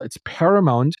it's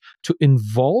paramount to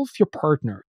involve your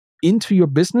partner into your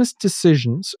business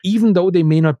decisions, even though they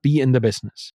may not be in the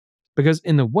business. Because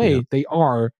in a way, they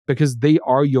are, because they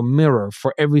are your mirror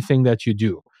for everything that you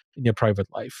do in your private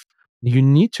life. You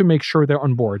need to make sure they're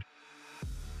on board.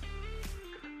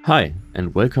 Hi,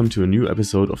 and welcome to a new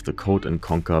episode of the Code and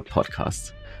Conquer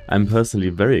podcast. I'm personally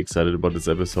very excited about this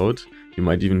episode. You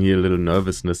might even hear a little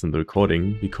nervousness in the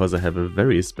recording because I have a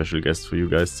very special guest for you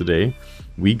guys today.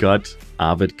 We got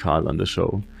Arvid Kahl on the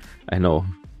show. I know,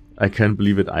 I can't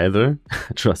believe it either,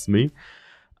 trust me.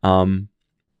 But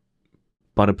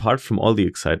apart from all the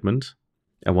excitement,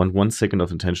 I want 1 second of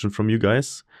attention from you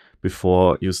guys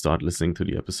before you start listening to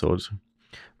the episode.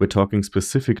 We're talking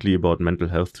specifically about mental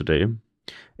health today.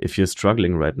 If you're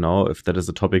struggling right now, if that is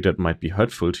a topic that might be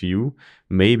hurtful to you,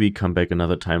 maybe come back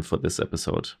another time for this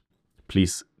episode.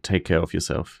 Please take care of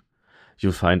yourself.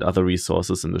 You'll find other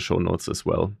resources in the show notes as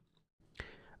well.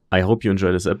 I hope you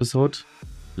enjoy this episode.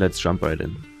 Let's jump right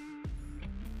in.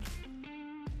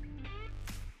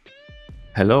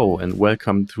 Hello and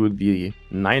welcome to the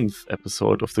 9th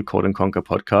episode of the Code and Conquer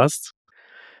podcast.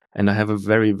 And I have a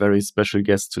very, very special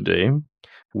guest today.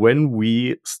 When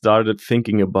we started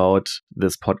thinking about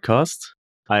this podcast,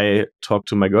 I talked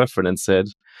to my girlfriend and said,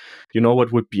 you know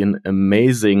what would be an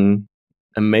amazing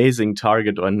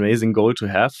target or amazing goal to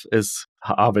have is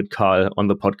Arvid Kahl on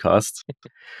the podcast.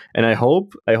 And I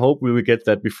hope we will get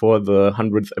that before the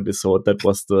 100th episode. That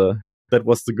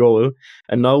was the goal.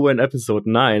 And now we're in episode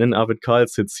 9 and Arvid Kahl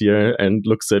sits here and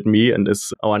looks at me and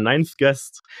is our 9th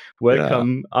guest.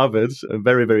 Welcome, Arvid. A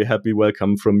very, very happy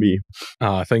welcome from me.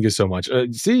 Thank you so much.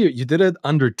 See, you did it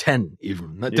under 10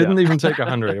 even. It didn't even take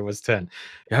 100. It was 10.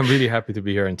 I'm really happy to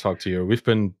be here and talk to you. We've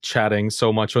been chatting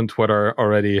so much on Twitter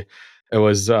already. It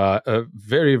was a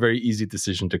very, very easy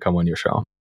decision to come on your show.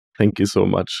 Thank you so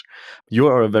much. You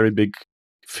are a very big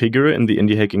figure in the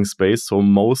indie hacking space, so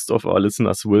most of our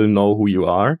listeners will know who you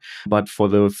are. But for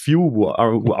the few who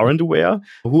aren't aware,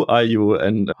 who are you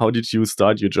and how did you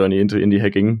start your journey into indie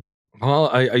hacking? Well,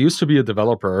 I used to be a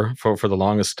developer for the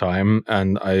longest time,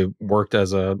 and I worked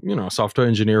as a software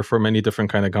engineer for many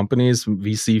different kind of companies,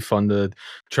 VC funded,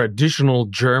 traditional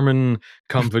German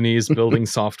companies building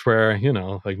software.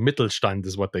 Like Mittelstand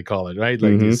is what they call it, right?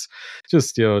 Like these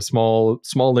just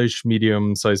smallish,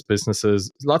 medium-sized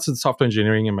businesses. Lots of software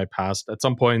engineering in my past. At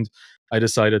some point, I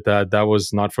decided that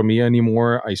was not for me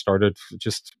anymore. I started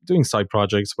just doing side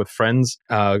projects with friends.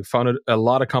 Founded a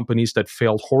lot of companies that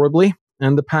failed horribly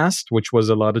in the past, which was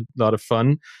a lot of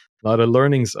fun, a lot of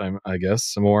learnings, I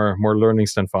guess, more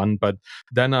learnings than fun. But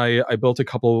then I built a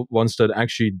couple ones that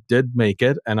actually did make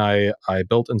it, and I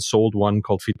built and sold one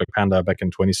called Feedback Panda back in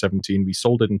 2017. We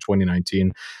sold it in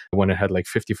 2019 when it had like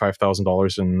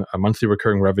 $55,000 in a monthly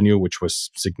recurring revenue, which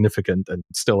was significant and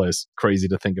still is crazy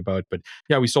to think about. But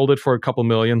yeah, we sold it for a couple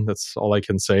million. That's all I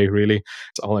can say, really.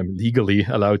 It's all I'm legally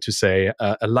allowed to say.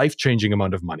 A life-changing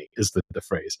amount of money is the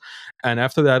phrase. And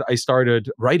after that, I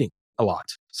started writing a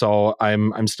lot. So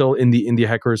I'm still in the indie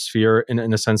hacker sphere in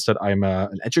a sense that I'm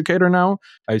an educator now.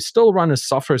 I still run a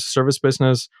software service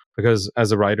business because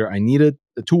as a writer, I needed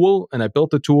a tool and I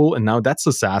built the tool, and now that's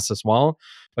a SaaS as well.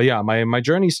 But yeah, my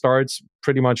journey starts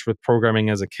pretty much with programming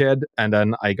as a kid. And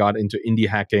then I got into indie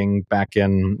hacking back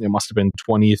in, it must have been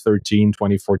 2013,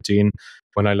 2014,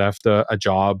 when I left a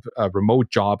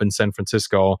remote job in San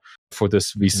Francisco for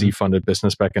this VC funded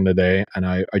business back in the day. And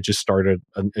I just started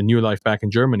a new life back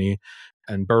in Germany.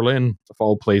 And Berlin, of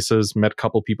all places, met a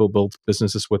couple people, built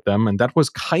businesses with them, and that was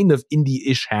kind of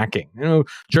indie-ish hacking.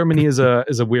 Germany is a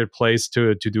weird place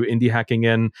to do indie hacking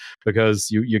in because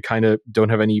you kind of don't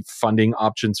have any funding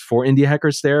options for indie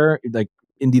hackers there. Like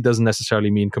indie doesn't necessarily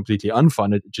mean completely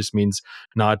unfunded. It just means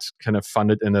not kind of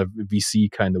funded in a VC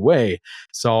kind of way.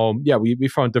 So yeah, we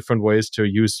found different ways to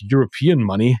use European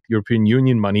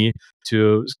Union money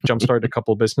to jumpstart a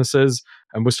couple businesses.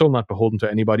 And we're still not beholden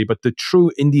to anybody. But the true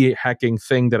indie hacking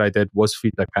thing that I did was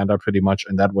Feedback Panda pretty much.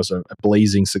 And that was a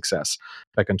blazing success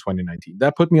back in 2019.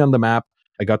 That put me on the map.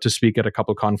 I got to speak at a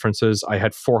couple conferences. I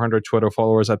had 400 Twitter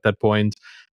followers at that point.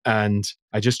 And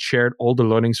I just shared all the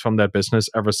learnings from that business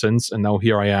ever since. And now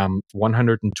here I am,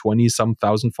 120 some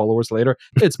thousand followers later.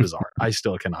 It's bizarre. I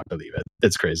still cannot believe it.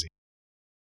 It's crazy.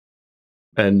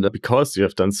 And because you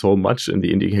have done so much in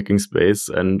the indie hacking space,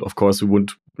 and of course, we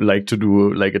would like to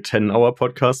do like a 10-hour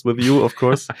podcast with you, of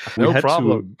course. No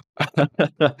problem.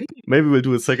 Maybe we'll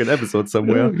do a second episode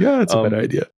somewhere. Yeah, it's a bad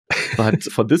idea. But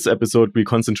for this episode, we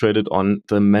concentrated on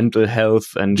the mental health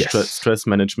and stress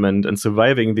management and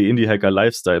surviving the indie hacker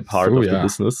lifestyle part of the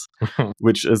business,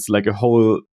 which is like a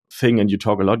whole thing. And you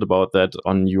talk a lot about that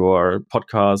on your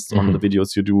podcast, on the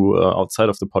videos you do outside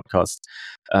of the podcast.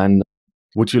 And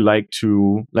would you like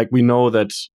to, like, we know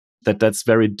that's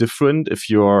very different if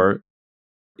you're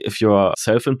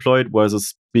self-employed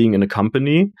versus being in a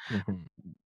company. Mhm.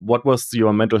 What was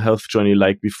your mental health journey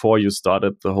like before you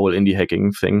started the whole indie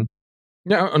hacking thing?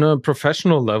 Yeah, on a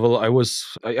professional level,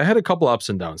 I had a couple ups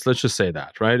and downs. Let's just say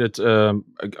that, right?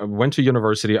 I went to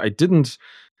university. I didn't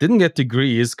get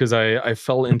degrees because I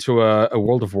fell into a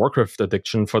World of Warcraft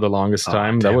addiction for the longest Ah,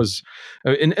 time. That damn. was,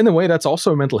 in a way, that's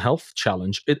also a mental health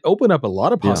challenge. It opened up a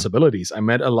lot of Yeah. possibilities. I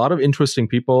met a lot of interesting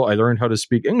people. I learned how to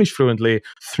speak English fluently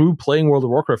through playing World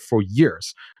of Warcraft for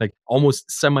years, like almost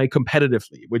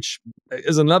semi-competitively, which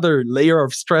is another layer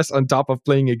of stress on top of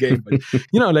playing a game. But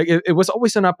like it was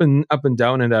always an up and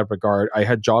down in that regard. I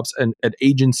had jobs at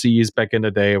agencies back in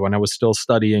the day when I was still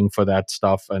studying for that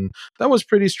stuff, and that was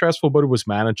pretty stressful, but it was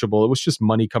manageable. It was just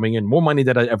money coming in, more money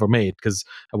than I ever made because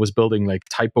I was building like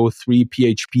Typo 3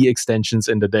 PHP extensions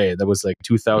in the day. That was like Mm.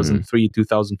 2003,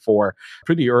 2004,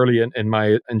 pretty early in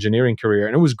my engineering career,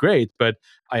 and it was great. But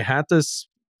I had this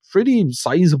pretty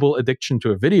sizable addiction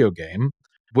to a video game,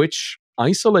 which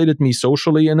isolated me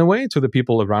socially in a way to the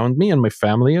people around me and my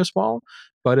family as well.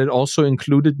 But it also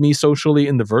included me socially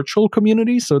in the virtual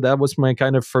community. So that was my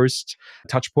kind of first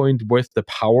touch point with the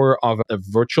power of a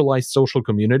virtualized social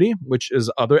community, which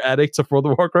is other addicts of World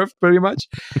of Warcraft pretty much.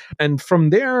 And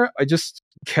from there, I just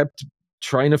kept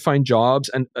trying to find jobs.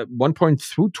 And at one point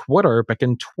through Twitter back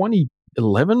in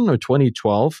 2011 or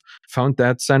 2012, found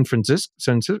that San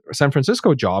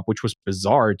Francisco job, which was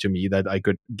bizarre to me that I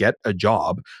could get a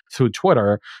job through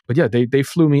Twitter. But yeah, they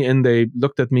flew me in. They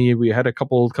looked at me. We had a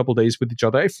couple days with each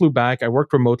other. I flew back. I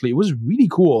worked remotely. It was really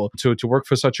cool to work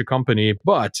for such a company.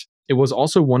 But it was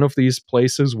also one of these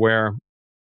places where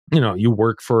you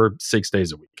work for 6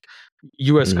 days a week.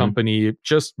 US Mhm. company,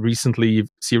 just recently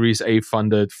Series A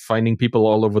funded, finding people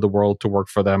all over the world to work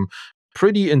for them.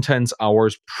 Pretty intense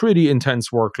hours, pretty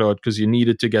intense workload because you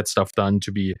needed to get stuff done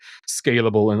to be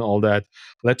scalable and all that.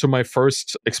 Led to my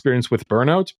first experience with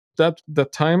burnout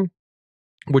that time,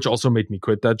 which also made me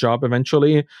quit that job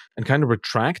eventually and kind of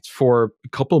retract for a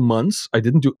couple months. I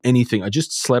didn't do anything. I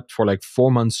just slept for like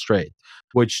 4 months straight,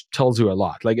 which tells you a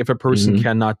lot. Like if a person Mhm.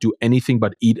 cannot do anything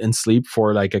but eat and sleep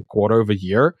for like a quarter of a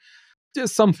year,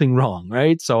 there's something wrong,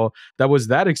 right? So that was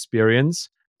that experience.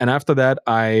 And after that,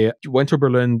 I went to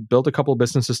Berlin, built a couple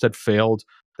businesses that failed.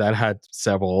 That had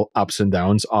several ups and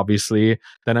downs, obviously.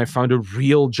 Then I found a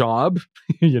real job,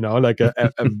 like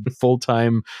a full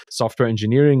time software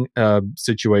engineering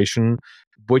situation,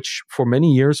 which for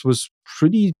many years was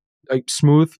pretty like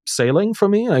smooth sailing for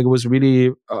me. Like it was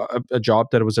really a job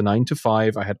that was a 9 to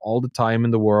 5. I had all the time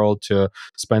in the world to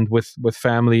spend with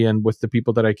family and with the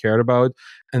people that I cared about.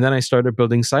 And then I started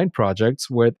building side projects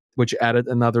which added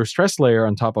another stress layer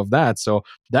on top of that. So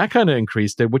that kind of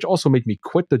increased it, which also made me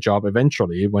quit the job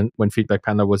eventually when Feedback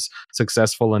Panda was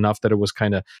successful enough that it was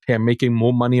kind of, hey, I'm making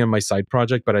more money on my side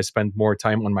project, but I spend more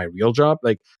time on my real job.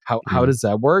 Like how Mhm. does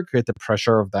that work? Right? The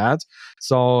pressure of that.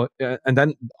 So and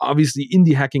then obviously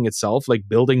indie hacking itself, like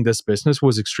building this business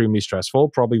was extremely stressful,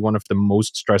 probably one of the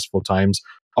most stressful times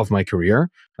of my career,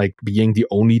 like being the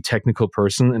only technical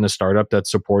person in a startup that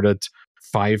supported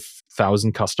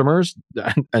 5,000 customers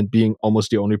and being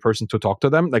almost the only person to talk to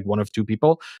them, like one of two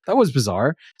people. That was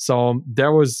bizarre. So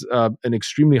there was an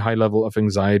extremely high level of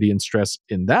anxiety and stress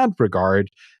in that regard,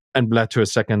 and led to a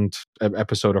second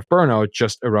episode of burnout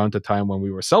just around the time when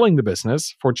we were selling the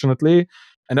business, fortunately.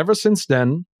 And ever since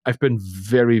then, I've been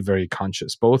very, very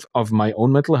conscious, both of my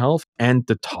own mental health and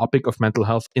the topic of mental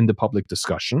health in the public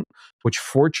discussion, which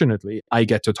fortunately I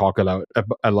get to talk a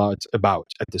lot about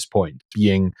at this point,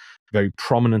 being very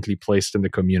prominently placed in the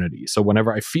community. So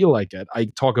whenever I feel like it, I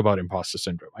talk about imposter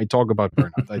syndrome. I talk about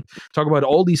burnout. I talk about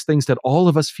all these things that all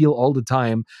of us feel all the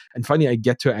time. And finally, I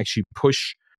get to actually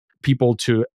push people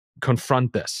to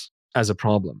confront this as a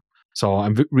problem. So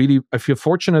I feel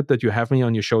fortunate that you have me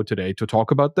on your show today to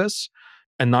talk about this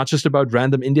and not just about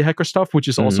random indie hacker stuff, which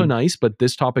is also Mhm. nice, but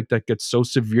this topic that gets so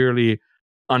severely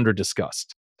under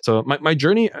discussed. So my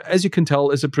journey, as you can tell,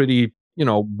 is a pretty,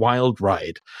 wild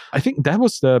ride. I think that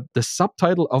was the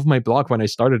subtitle of my blog when I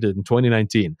started it in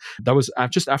 2019. That was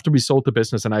just after we sold the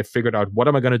business and I figured out what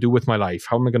am I going to do with my life?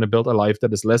 How am I going to build a life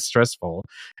that is less stressful?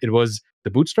 It was The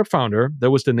Bootstrap Founder.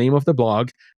 That was the name of the blog.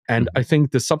 And I Mhm.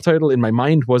 think the subtitle in my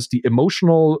mind was the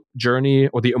emotional journey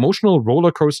or the emotional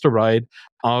roller coaster ride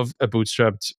of a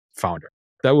bootstrapped founder.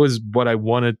 That was what I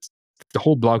wanted the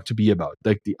whole blog to be about,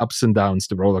 like the ups and downs,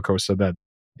 the roller coaster that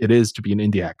it is to be an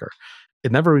indie hacker.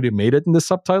 It never really made it in the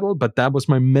subtitle, but that was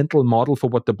my mental model for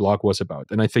what the blog was about.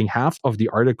 And I think half of the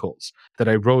articles that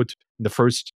I wrote in the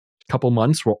first couple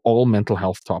months were all mental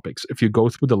health topics. If you go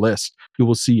through the list, you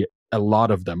will see a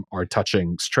lot of them are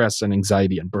touching stress and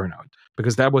anxiety and burnout,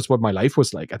 because that was what my life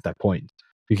was like at that point.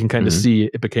 You can kind of see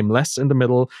it became less in the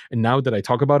middle, and now that I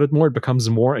talk about it more, it becomes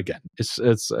more again.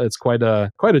 It's quite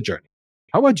a journey.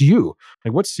 How about you?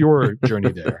 Like, what's your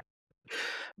journey there?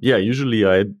 Yeah, usually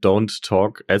I don't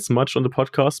talk as much on the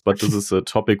podcast, but this is a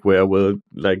topic where I will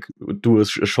like do a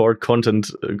short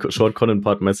content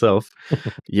part myself.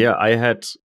 Yeah, I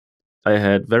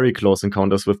had very close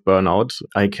encounters with burnout.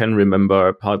 I can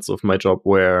remember parts of my job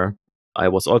where I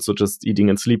was also just eating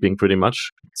and sleeping pretty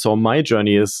much. So my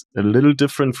journey is a little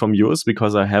different from yours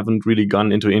because I haven't really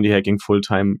gone into indie hacking full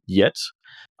time yet.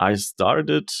 I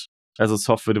started as a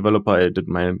software developer. I did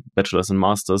my bachelor's and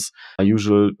master's,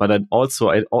 usual, but I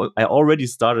already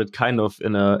started kind of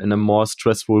in a more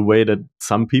stressful way than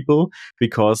some people,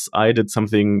 because I did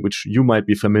something which you might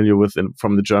be familiar with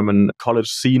from the German college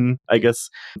scene, I guess,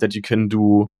 that you can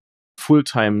do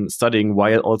full-time studying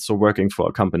while also working for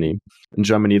a company. In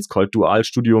Germany, it's called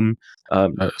Dualstudium.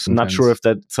 Not sure if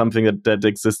that's something that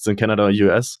exists in Canada or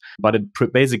US, but it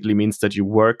basically means that you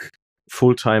work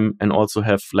full-time and also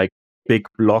have like big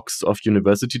blocks of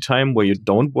university time where you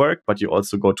don't work, but you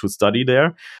also go to study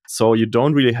there. So you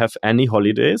don't really have any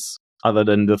holidays other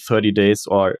than the 30 days,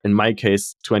 or in my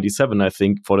case, 27, I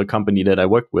think, for the company that I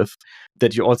work with,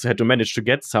 that you also had to manage to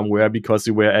get somewhere because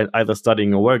you were either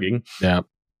studying or working. Yeah.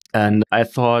 And I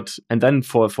thought, and then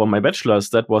for my bachelor's,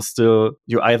 that was still,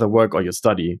 you either work or you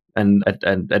study, and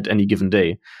at any given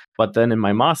day. But then in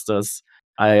my master's,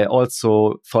 I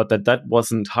also thought that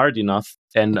wasn't hard enough.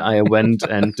 And I went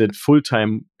and did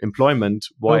full-time employment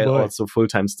while also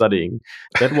full-time studying.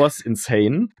 That was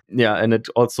insane. Yeah. And it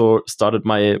also started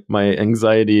my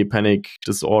anxiety, panic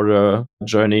disorder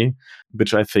journey,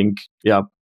 which I think, yeah,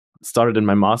 started in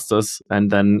my master's.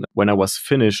 And then when I was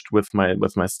finished with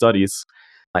my studies,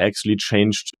 I actually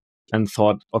changed and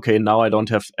thought, okay, now I don't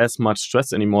have as much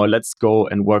stress anymore. Let's go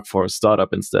and work for a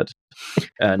startup instead.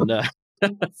 And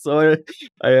so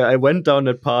I went down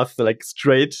that path like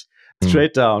straight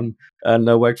down, and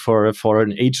I worked for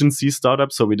an agency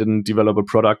startup. So we didn't develop a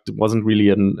product. It wasn't really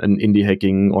an indie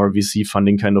hacking or VC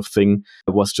funding kind of thing.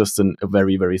 It was just a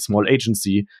very, very small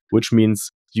agency, which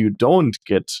means you don't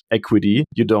get equity,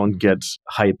 you don't get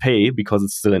high pay because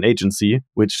it's still an agency,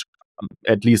 which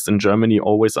at least in Germany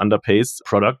always underpays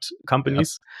product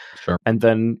companies. Yeah, sure. And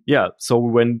then, yeah, so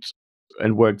we went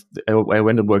and worked. I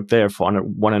went and worked there for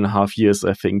 1.5 years,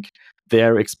 I think.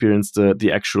 There experienced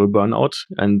the actual burnout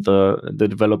and the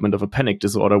development of a panic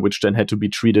disorder, which then had to be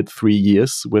treated 3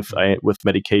 years with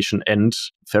medication and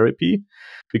therapy,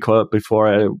 because before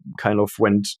I kind of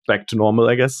went back to normal,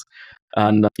 I guess.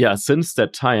 And yeah, since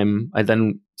that time, I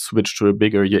then switched to a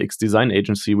bigger UX design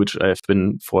agency, which I've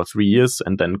been for 3 years,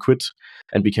 and then quit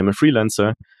and became a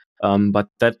freelancer. But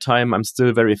that time, I'm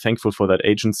still very thankful for that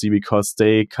agency because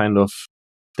they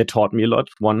taught me a lot,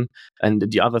 one. And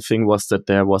the other thing was that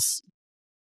there was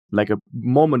like a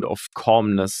moment of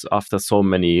calmness after so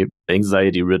many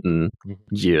anxiety-ridden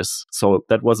years. So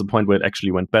that was a point where it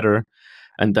actually went better.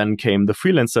 And then came the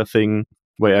freelancer thing,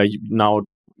 where I now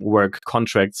work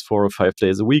contracts 4 or 5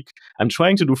 days a week. I'm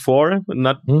trying to do 4,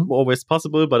 not always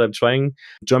possible, but I'm trying.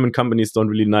 German companies don't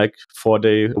really like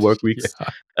 4-day work weeks,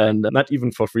 and not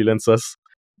even for freelancers.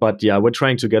 But yeah, we're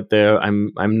trying to get there.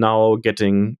 I'm now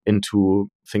getting into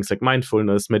things like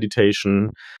mindfulness,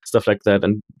 meditation, stuff like that,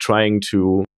 and trying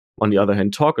to, on the other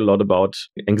hand, talk a lot about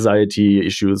anxiety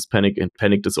issues,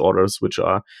 panic disorders, which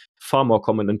are far more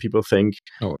common than people think.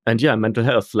 And yeah, mental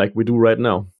health, like we do right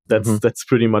now. That's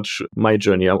pretty much my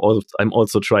journey. I'm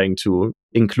also trying to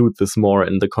include this more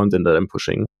in the content that I'm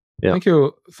pushing. Yeah.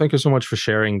 Thank you so much for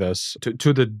sharing this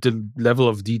to the level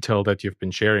of detail that you've been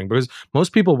sharing. Because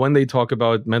most people, when they talk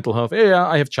about mental health, yeah,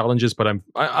 I have challenges, but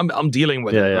I'm dealing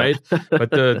with it, right? But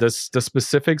the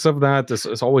specifics of that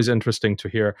is always interesting to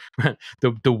hear.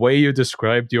 The way you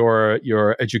described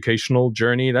your educational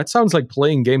journey, that sounds like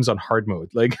playing games on hard mode.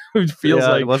 Like it feels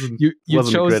like you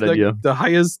chose the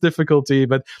highest difficulty.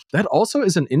 But that also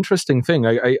is an interesting thing.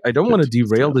 I don't want to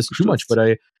derail this too much,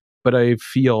 but I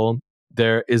feel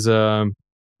there is a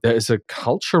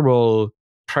cultural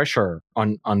pressure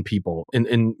on people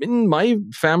in my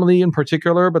family in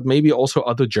particular, but maybe also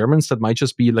other Germans. That might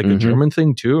just be like a German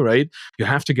thing too, right? You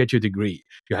have to get your degree.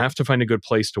 You have to find a good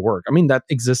place to work. I mean, that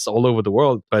exists all over the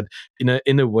world, but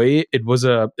in a way, it was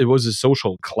a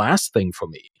social class thing for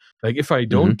me. Like if I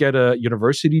don't get a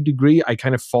university degree, I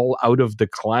kind of fall out of the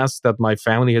class that my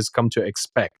family has come to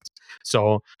expect.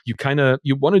 So you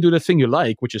want to do the thing you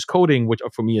like, which is coding, which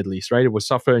for me at least, right? It was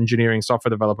software engineering,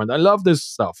 software development. I love this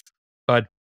stuff, but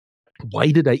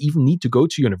why did I even need to go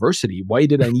to university? Why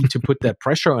did I need to put that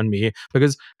pressure on me?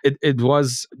 Because it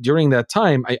was during that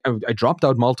time, I dropped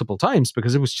out multiple times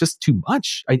because it was just too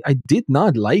much. I did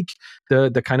not like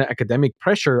the kind of academic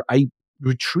pressure. I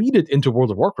retreated into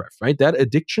World of Warcraft, right? That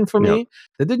addiction for Yeah. me,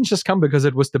 that didn't just come because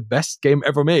it was the best game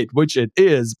ever made, which it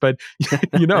is, but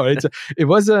it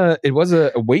was a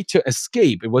way to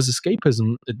escape. It was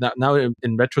escapism. Now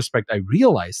in retrospect, I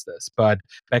realize this, but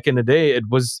back in the day, it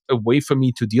was a way for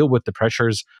me to deal with the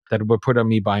pressures that were put on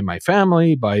me by my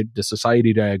family, by the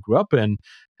society that I grew up in.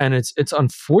 And it's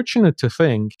unfortunate to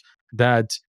think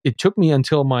that it took me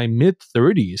until my mid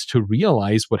 30s to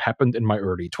realize what happened in my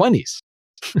early 20s.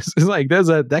 It's like there's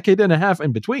a decade and a half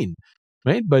in between,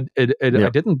 right? But I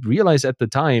didn't realize at the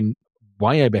time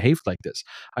why I behaved like this.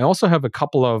 I also have a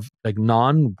couple of like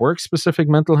non-work specific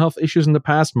mental health issues in the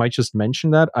past. Might just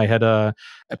mention that I had a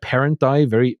parent die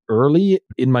very early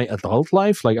in my adult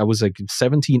life. Like I was like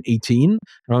 17, 18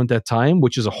 around that time,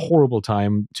 which is a horrible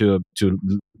time to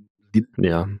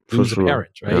lose a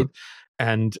parent, right? Yeah.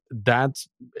 And that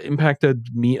impacted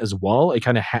me as well. It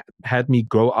kind of had me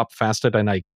grow up faster than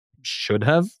I should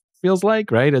have, feels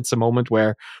like, right? It's a moment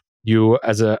where you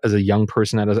as a young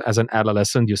person, as an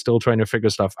adolescent, you're still trying to figure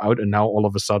stuff out, and now all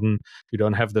of a sudden you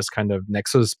don't have this kind of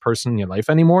nexus person in your life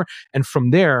anymore. And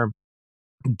from there,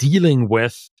 dealing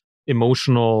with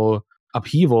emotional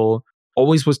upheaval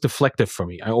always was deflective for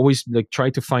me. I always like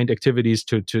tried to find activities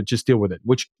to just deal with it,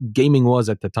 which gaming was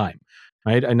at the time.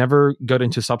 Right. I never got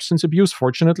into substance abuse,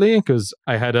 fortunately, because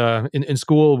I had in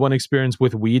school one experience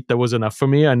with weed that was enough for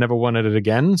me. I never wanted it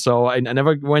again. So I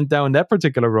never went down that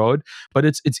particular road. But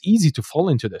it's easy to fall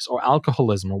into this, or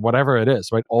alcoholism, or whatever it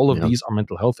is, right? All of these are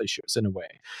mental health issues in a way.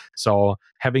 So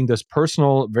having this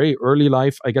personal, very early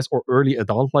life, I guess, or early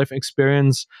adult life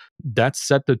experience, that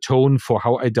set the tone for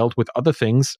how I dealt with other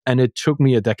things. And it took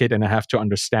me a decade and a half to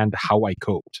understand how I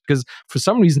coped. Because for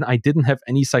some reason, I didn't have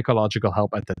any psychological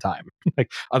help at the time. Like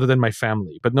other than my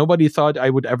family, but nobody thought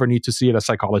I would ever need to see a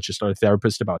psychologist or a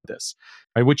therapist about this,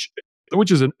 right? Which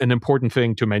is an important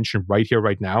thing to mention right here,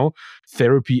 right now.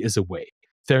 Therapy is a way.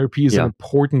 Therapy is an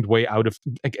important way out of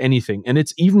like anything, and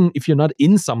it's even if you're not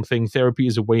in something, therapy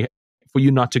is a way for you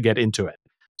not to get into it.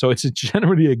 So it's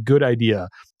generally a good idea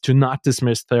to not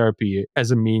dismiss therapy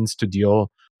as a means to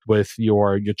deal with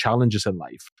your challenges in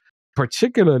life,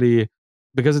 particularly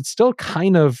because it's still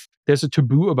kind of, there's a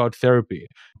taboo about therapy.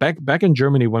 Back in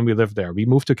Germany, when we lived there, we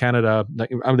moved to Canada.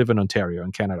 Like, I live in Ontario,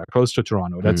 in Canada, close to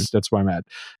Toronto. That's where I'm at.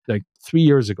 Like 2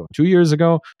 years ago,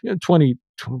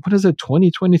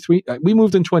 2023? We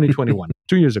moved in 2021,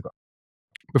 2 years ago.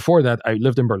 Before that, I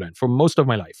lived in Berlin for most of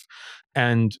my life.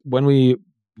 And when we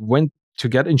went to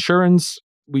get insurance,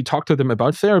 we talked to them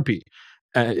about therapy.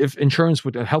 If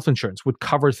health insurance would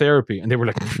cover therapy. And they were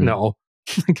like, no.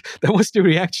 That was the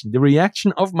reaction. The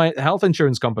reaction of my health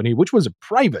insurance company, which was a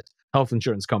private health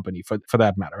insurance company for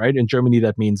that matter, right? In Germany,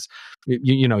 that means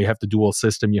you have the dual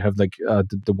system. You have like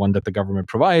the one that the government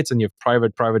provides, and you have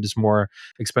private. Private is more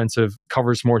expensive,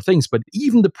 covers more things. But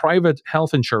even the private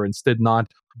health insurance did not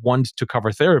want to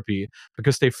cover therapy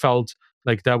because they felt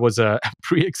like that was a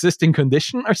pre-existing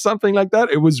condition or something like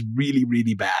that. It was really,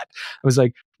 really bad. I was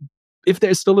like, if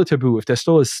there's still a taboo, if there's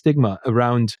still a stigma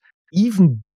around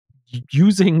even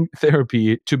using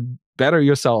therapy to better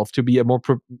yourself, to be a more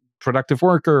productive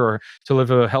worker, or to live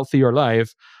a healthier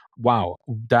life, wow,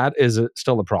 that is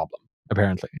still a problem,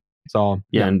 apparently. So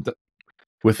and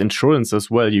with insurance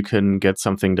as well, you can get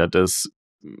something that is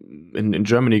in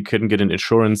Germany. You can get an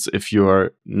insurance if you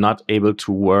are not able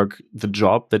to work the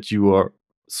job that you are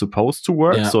supposed to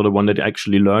work, so the one that you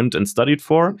actually learned and studied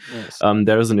for.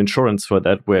 There is an insurance for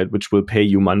that which will pay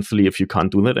you monthly if you can't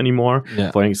do that anymore.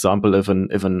 For example, if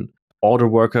an auto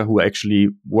worker who actually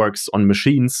works on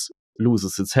machines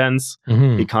loses his hands,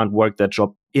 he can't work that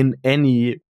job in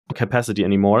any capacity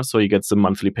anymore, so he gets a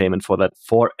monthly payment for that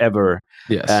forever.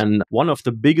 And one of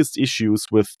the biggest issues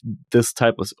with this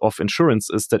type of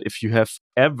insurance is that if you have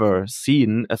ever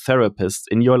seen a therapist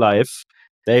in your life,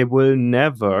 they will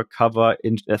never cover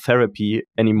therapy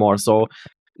anymore. So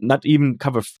not even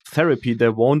cover therapy, they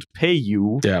won't pay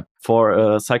you for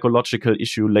a psychological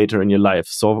issue later in your life.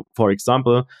 So for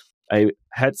example, I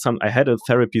had a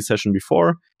therapy session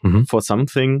before for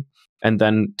something, and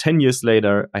then 10 years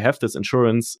later I have this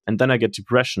insurance, and then I get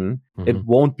depression. It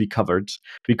won't be covered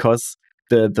because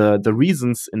the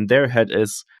reasons in their head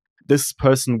is this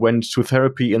person went to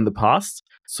therapy in the past,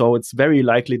 so it's very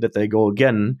likely that they go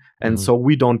again, and so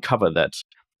we don't cover that,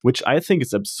 which I think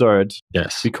is absurd.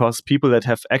 Because people that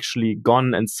have actually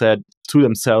gone and said to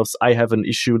themselves, I have an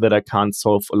issue that I can't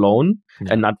solve alone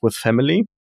and not with family,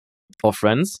 or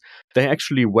friends, they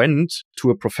actually went to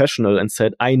a professional and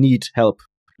said, I need help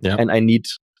and I need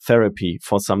therapy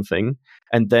for something.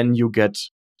 And then you get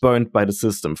burned by the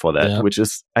system for that,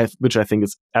 which I think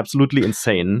is absolutely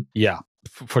insane. Yeah,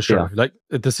 for sure. Like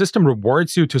the system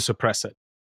rewards you to suppress it.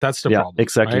 That's the problem.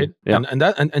 Exactly. Right?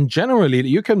 Yeah. And generally,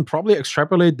 you can probably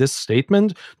extrapolate this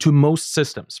statement to most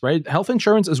systems, right? Health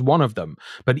insurance is one of them,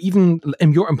 but even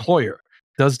your employer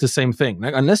does the same thing.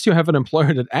 Like, unless you have an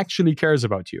employer that actually cares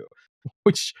about you,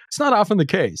 which is not often the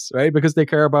case, right? Because they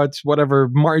care about whatever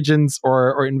margins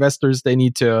or investors they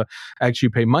need to actually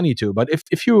pay money to. But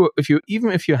if you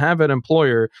even if you have an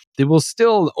employer, they will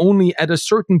still only at a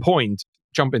certain point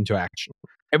jump into action.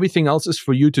 Everything else is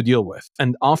for you to deal with.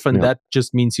 And often that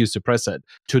just means you suppress it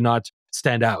to not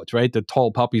stand out, right? The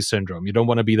tall poppy syndrome. You don't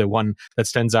want to be the one that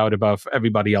stands out above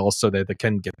everybody else so that they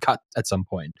can get cut at some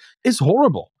point. It's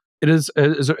horrible.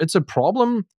 It's a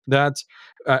problem that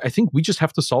I think we just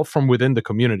have to solve from within the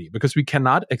community, because we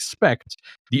cannot expect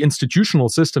the institutional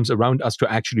systems around us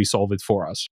to actually solve it for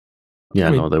us. Yeah,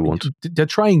 no, they won't. They're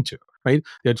trying to, right?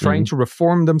 They're trying to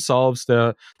reform themselves.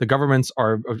 The governments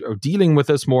are dealing with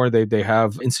this more. They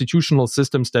have institutional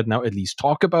systems that now at least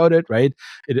talk about it, right?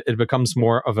 It becomes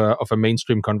more of a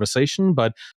mainstream conversation.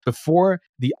 But before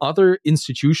the other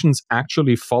institutions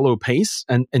actually follow pace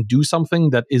and do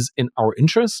something that is in our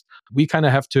interest, we kind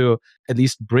of have to at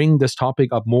least bring this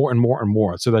topic up more and more and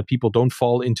more, so that people don't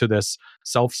fall into this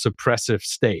self-suppressive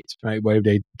state, right? Where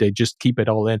they just keep it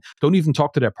all in. Don't even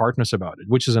talk to their partners about it,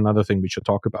 which is another thing we should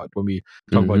talk about when we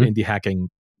talk about indie hacking,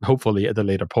 hopefully at a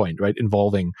later point, right?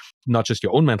 Involving not just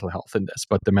your own mental health in this,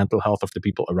 but the mental health of the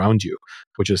people around you,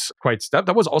 which is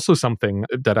that was also something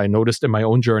that I noticed in my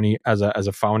own journey as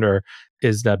a founder,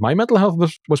 is that my mental health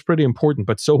was pretty important,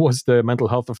 but so was the mental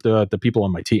health of the people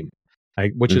on my team.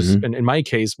 Which is, in my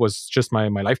case, was just my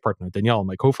life partner, Danielle,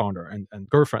 my co-founder and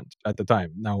girlfriend at the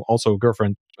time. Now also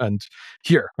girlfriend and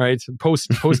here, right? Post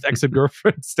exit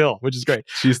girlfriend still, which is great.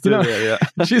 She's still there,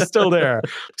 yeah. She's still there.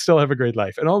 Still have a great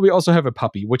life. And we also have a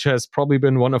puppy, which has probably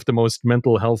been one of the most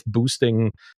mental health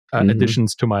boosting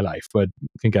additions to my life, but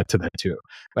we can get to that too.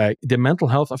 The mental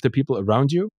health of the people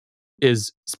around you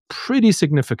is pretty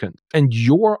significant. And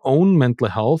your own mental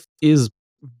health is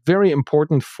very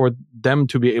important for them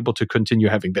to be able to continue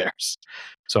having theirs.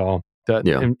 So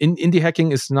in indie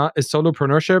hacking is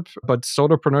solopreneurship, but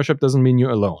solopreneurship doesn't mean you're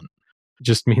alone. It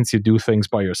just means you do things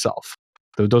by yourself.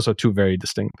 So those are two very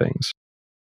distinct things.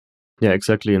 Yeah,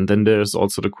 exactly. And then there's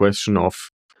also the question of,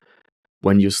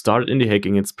 when you start indie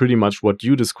hacking, it's pretty much what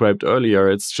you described earlier.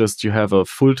 It's just you have a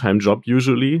full-time job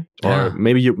usually, or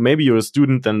maybe you're a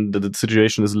student, then the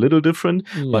situation is a little different.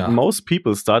 Yeah. But most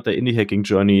people start their indie hacking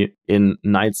journey in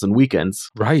nights and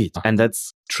weekends. Right. And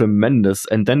that's tremendous.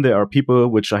 And then there are people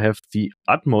which I have the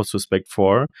utmost respect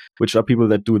for, which are people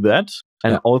that do that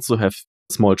and also have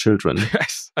small children.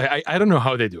 Yes, I don't know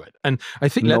how they do it, and I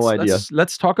think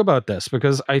let's talk about this,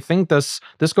 because I think this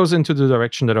goes into the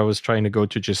direction that I was trying to go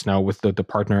to just now with the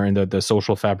partner and the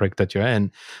social fabric that you're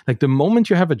in. Like, the moment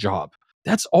you have a job,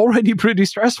 that's already pretty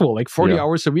stressful, like 40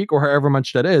 hours a week or however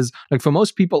much that is. Like, for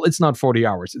most people, it's not 40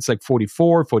 hours. It's like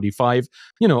 44, 45,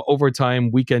 overtime,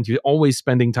 weekend, you're always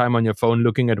spending time on your phone,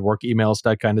 looking at work emails,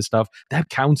 that kind of stuff. That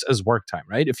counts as work time,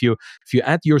 right? If you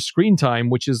add your screen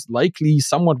time, which is likely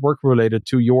somewhat work related,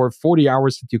 to your 40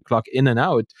 hours that you clock in and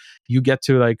out, you get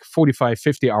to like 45,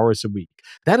 50 hours a week.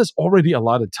 That is already a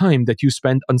lot of time that you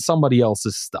spend on somebody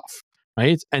else's stuff.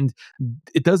 Right. And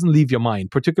it doesn't leave your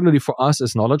mind, particularly for us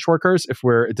as knowledge workers. If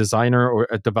we're a designer or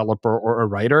a developer or a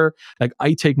writer, like,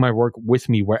 I take my work with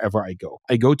me wherever I go.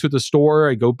 I go to the store,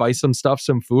 I go buy some stuff,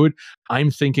 some food. I'm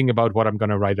thinking about what I'm going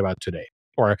to write about today.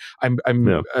 Or I'm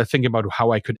thinking about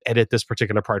how I could edit this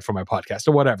particular part for my podcast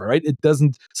or whatever, right? It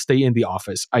doesn't stay in the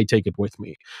office. I take it with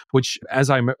me, which, as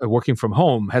I'm working from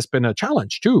home, has been a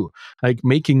challenge too. Like,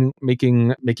 making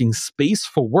space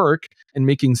for work and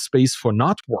making space for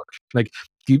not work. Like,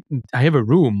 I have a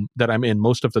room that I'm in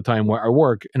most of the time where I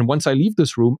work. And once I leave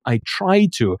this room, I try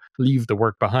to leave the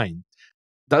work behind.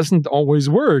 Doesn't always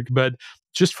work, but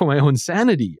just for my own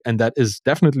sanity, and that is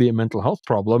definitely a mental health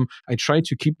problem, I try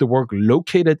to keep the work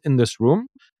located in this room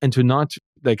and to not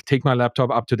like take my laptop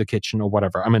up to the kitchen or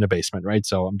whatever. I'm in a basement, right?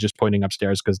 So I'm just pointing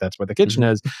upstairs because that's where the kitchen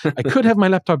is. I could have my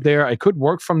laptop there. I could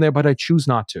work from there, but I choose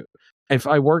not to. If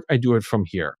I work, I do it from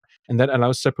here. And that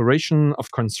allows separation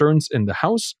of concerns in the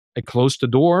house. I close the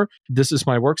door. This is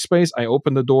my workspace. I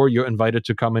open the door. You're invited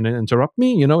to come in and interrupt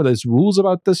me. There's rules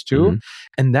about this too.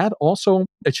 And that also,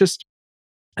 it just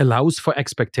allows for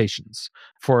expectations,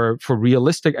 for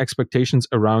realistic expectations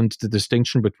around the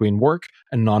distinction between work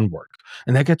and non-work.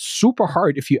 And that gets super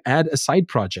hard if you add a side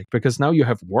project, because now you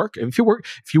have work. If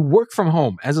you work from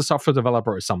home as a software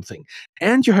developer or something,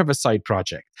 and you have a side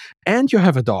project, and you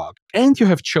have a dog, and you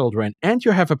have children, and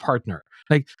you have a partner,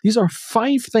 like these are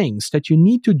 5 things that you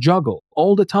need to juggle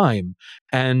all the time.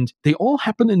 And they all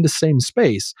happen in the same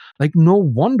space. Like, no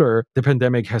wonder the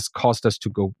pandemic has caused us to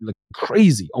go like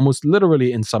crazy, almost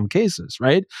literally in some cases,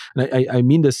 right? And I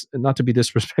mean this not to be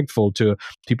disrespectful to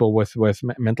people with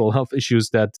mental health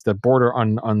issues that border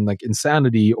on like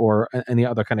insanity or any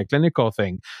other kind of clinical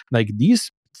thing. Like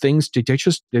these things,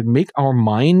 they make our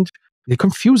mind, they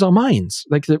confuse our minds.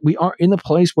 Like that we are in a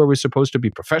place where we're supposed to be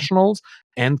professionals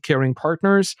and caring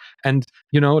partners and,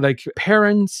 like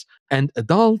parents and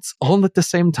adults all at the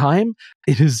same time.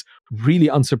 It is really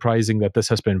unsurprising that this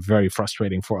has been very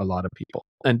frustrating for a lot of people.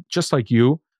 And just like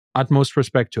you, utmost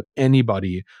respect to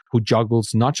anybody who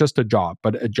juggles not just a job,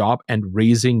 but a job and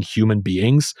raising human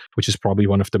beings, which is probably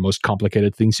one of the most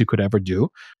complicated things you could ever do,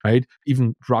 right?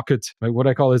 Even rocket, like what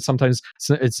I call it sometimes,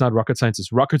 it's not rocket science,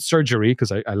 it's rocket surgery,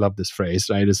 because I love this phrase,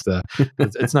 right?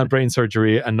 It's not brain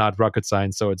surgery and not rocket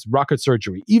science, so it's rocket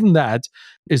surgery. Even that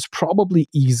is probably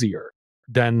easier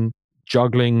than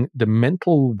juggling the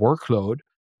mental workload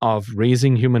of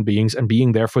raising human beings and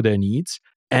being there for their needs,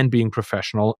 and being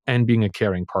professional, and being a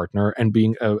caring partner, and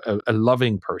being a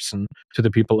loving person to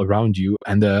the people around you,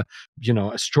 and a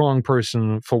strong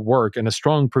person for work, and a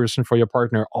strong person for your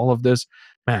partner. All of this,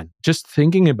 man, just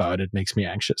thinking about it makes me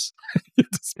anxious.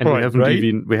 And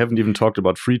we haven't even talked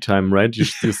about free time, right? You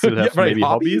still have maybe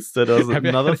hobbies. That is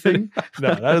another thing.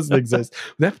 No, that doesn't exist.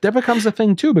 That becomes a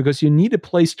thing too, because you need a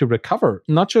place to recover,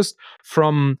 not just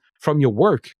from your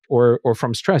work or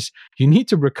from stress. You need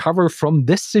to recover from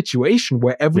this situation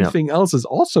where everything else is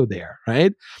also there,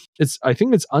 right? I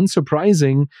think it's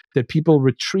unsurprising that people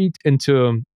retreat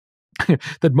into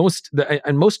that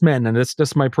most men, and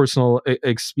that's my personal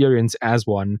experience as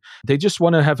one, they just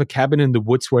want to have a cabin in the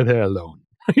woods where they're alone.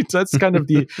 Right? That's kind of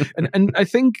the and I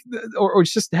think or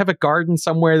just have a garden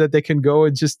somewhere that they can go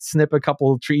and just snip a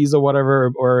couple trees or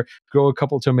whatever, or grow a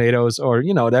couple tomatoes, or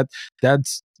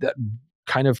that's that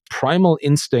kind of primal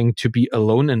instinct to be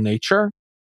alone in nature.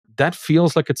 That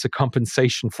feels like it's a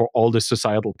compensation for all the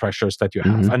societal pressures that you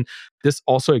have. Mm-hmm. And this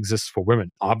also exists for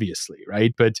women, obviously,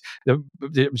 right? But I'm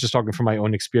just talking from my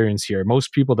own experience here.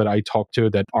 Most people that I talk to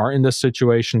that are in this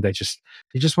situation, they just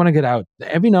want to get out.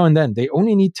 Every now and then, they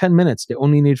only need 10 minutes. They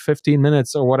only need 15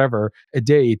 minutes or whatever a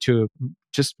day to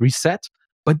just reset,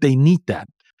 but they need that.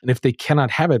 And if they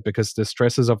cannot have it because the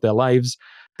stresses of their lives,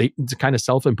 it's kind of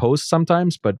self-imposed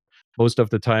sometimes, but most of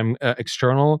the time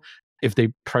external, if they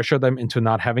pressure them into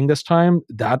not having this time,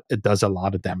 that it does a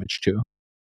lot of damage too.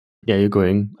 Yeah, you're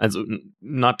going, also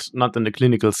not in the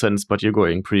clinical sense, but you're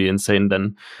going pretty insane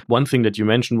then. One thing that you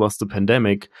mentioned was the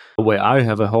pandemic, where I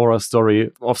have a horror story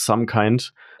of some kind.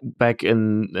 Back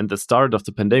in the start of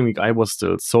the pandemic, I was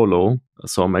still solo.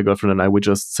 So my girlfriend and I, we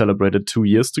just celebrated 2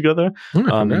 years together.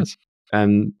 Congrats.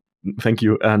 And thank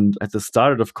you. And at the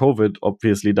start of COVID,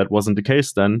 obviously that wasn't the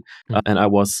case then. And I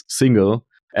was single.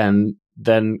 And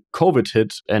then COVID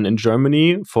hit, and in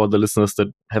Germany, for the listeners that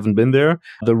haven't been there,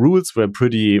 the rules were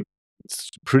pretty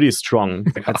strong.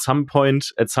 At some point,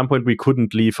 we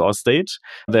couldn't leave our state.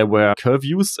 There were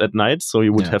curfews at night, so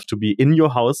you would have to be in your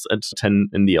house at 10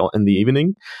 in the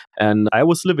evening. And I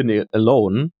was living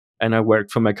alone, and I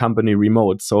worked for my company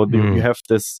remote. So you have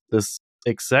this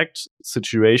exact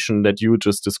situation that you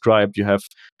just described. You have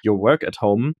your work at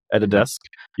home at a desk,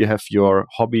 you have your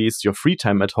hobbies, your free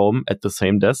time at home at the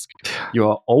same desk. You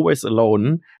are always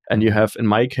alone, and you have, in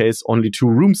my case, only 2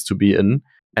 rooms to be in.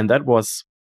 And that was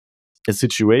a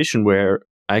situation where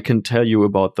I can tell you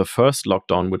about the first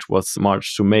lockdown, which was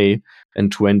March to May in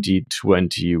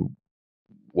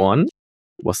 2021.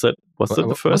 Was that the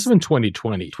first? Must have been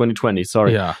 2020. 2020,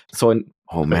 sorry. Yeah. So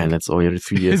that's already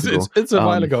 3 years ago. It's a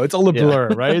while ago. It's all a blur,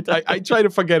 right? I try to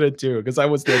forget it too, because I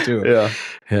was there too.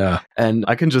 Yeah. And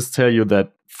I can just tell you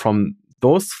that from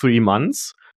those 3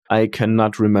 months, I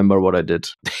cannot remember what I did.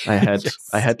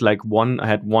 I had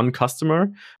one customer,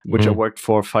 which I worked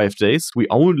for 5 days. We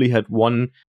only had one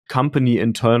company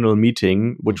internal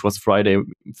meeting, which was Friday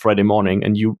morning,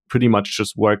 and you pretty much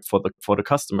just worked for the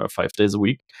customer 5 days a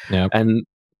week. Yeah. And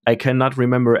I cannot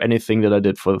remember anything that I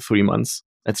did for 3 months.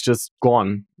 It's just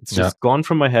gone. It's just gone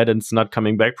from my head, and it's not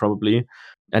coming back probably.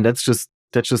 And that just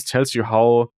tells you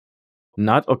how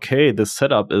not okay this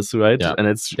setup is, right? Yeah. And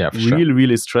it's really,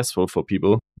 really stressful for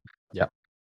people. Yeah.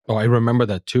 Oh, I remember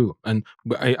that too. And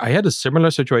I had a similar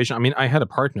situation. I mean, I had a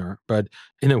partner, but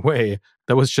in a way,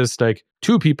 That was just like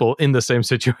two people in the same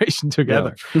situation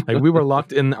together. Like we were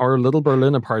locked in our little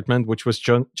Berlin apartment, which was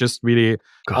just really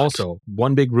also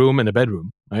one big room and a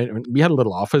bedroom. Right? I mean, we had a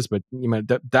little office, but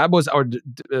that was our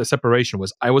separation.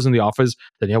 Was I was in the office,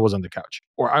 Danielle was on the couch,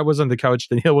 or I was on the couch,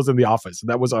 Danielle was in the office.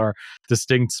 That was our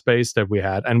distinct space that we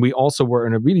had, and we also were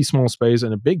in a really small space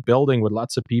in a big building with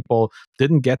lots of people.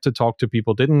 Didn't get to talk to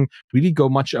people. Didn't really go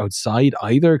much outside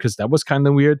either, because that was kind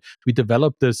of weird. We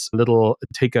developed this little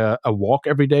take a walk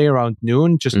every day around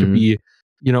noon just to be,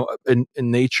 in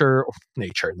nature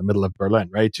in the middle of Berlin,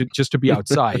 right? Just to be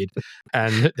outside.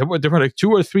 And there were like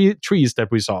 2 or 3 trees that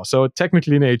we saw. So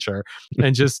technically nature,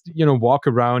 and just, walk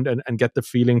around and get the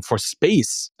feeling for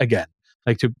space again.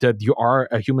 Like that you are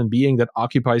a human being that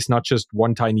occupies not just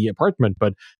one tiny apartment,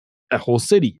 but a whole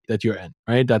city that you're in,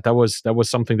 right? That was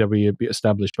something that we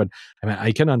established. But I mean,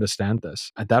 I can understand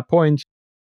this. At that point,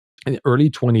 in early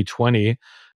 2020,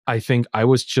 I think I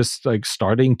was just like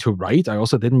starting to write. I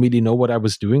also didn't really know what I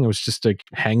was doing. I was just like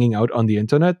hanging out on the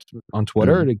internet, on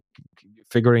Twitter, like,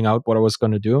 figuring out what I was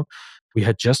going to do. We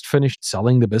had just finished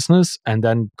selling the business, and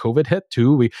then COVID hit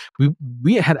too.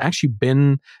 We had actually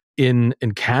been in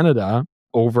Canada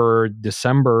over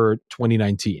December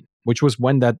 2019, which was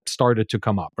when that started to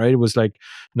come up, right? It was like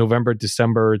November,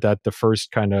 December that the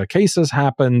first kind of cases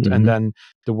happened. And then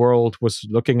the world was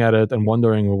looking at it and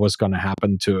wondering what was going to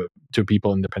happen to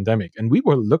people in the pandemic. And we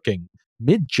were looking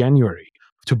mid-January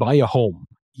to buy a home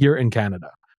here in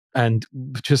Canada. And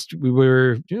just, we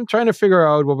were trying to figure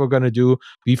out what we're going to do.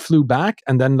 We flew back,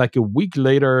 and then like a week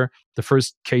later, the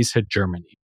first case hit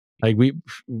Germany. Like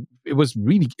it was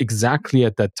really exactly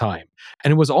at that time.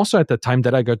 And it was also at that time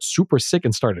that I got super sick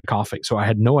and started coughing. So I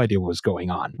had no idea what was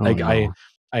going on.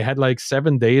 I had like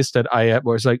 7 days that I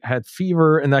was like, had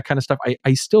fever and that kind of stuff.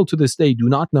 I still to this day do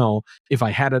not know if I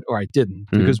had it or I didn't,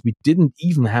 because we didn't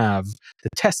even have the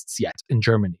tests yet in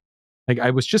Germany. Like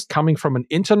I was just coming from an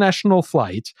international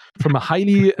flight from a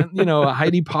highly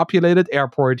populated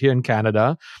airport here in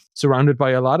Canada, surrounded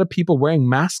by a lot of people wearing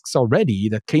masks already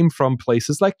that came from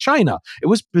places like China. It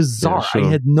was bizarre. Yeah, sure. I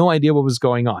had no idea what was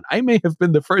going on. I may have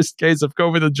been the first case of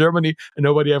COVID in Germany and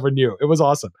nobody ever knew. It was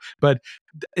awesome. But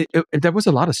there was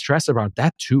a lot of stress around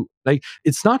that too. Like,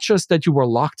 it's not just that you were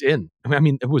locked in. I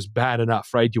mean, it was bad enough,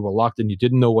 right? You were locked in. You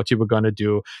didn't know what you were going to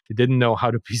do. You didn't know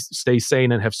how to stay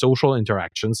sane and have social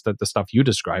interactions, that the stuff you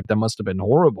described, that must have been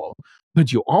horrible.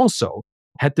 But you also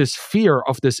had this fear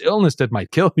of this illness that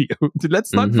might kill you.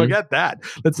 Let's not forget that.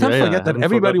 Let's not forget that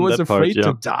everybody was afraid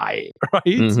to die, right?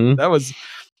 That was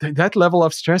that level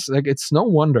of stress. Like, it's no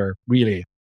wonder, really,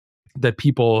 that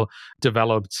people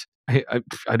developed,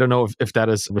 I don't know if that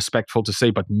is respectful to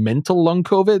say, but mental long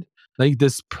COVID, like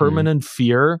this permanent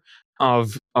fear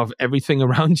of everything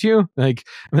around you. Like,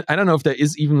 I don't know if there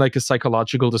is even like a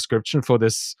psychological description for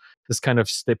this kind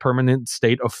of permanent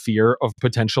state of fear of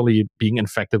potentially being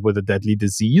infected with a deadly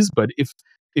disease. But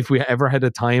if we ever had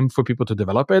a time for people to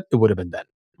develop it, it would have been then,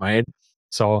 right?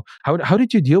 So how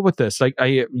did you deal with this? Like,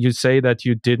 you say that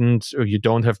you didn't, or you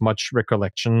don't have much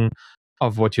recollection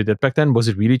of what you did back then. Was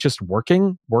it really just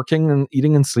working and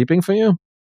eating and sleeping for you?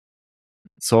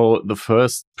 So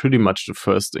pretty much the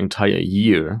first entire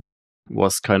year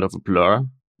was kind of a blur.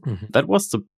 That was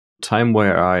the time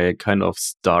where I kind of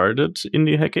started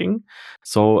indie hacking.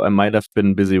 So I might have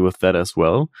been busy with that as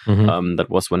well. That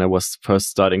was when I was first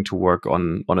starting to work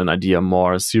on an idea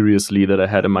more seriously that I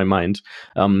had in my mind.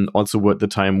 Also at the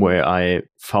time where I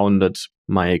founded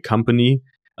my company.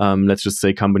 Let's just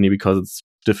say company because it's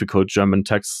difficult German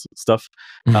tax stuff.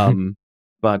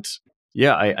 But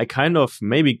yeah, I kind of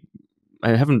maybe,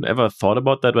 I haven't ever thought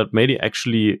about that, but maybe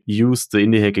actually use the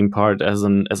indie hacking part as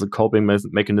a coping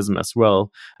mechanism as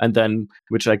well. And then,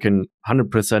 which I can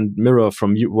 100% mirror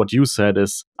from what you said,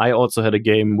 is I also had a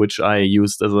game which I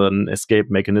used as an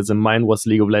escape mechanism. Mine was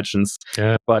League of Legends,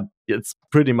 but it's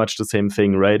pretty much the same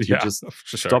thing, right? You just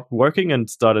stopped working and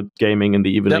started gaming in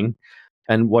the evening.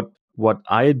 And what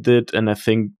I did, and I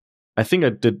think I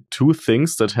did two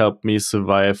things that helped me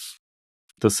survive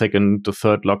the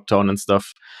third lockdown and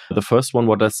stuff. The first one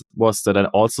was that I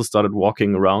also started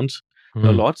walking around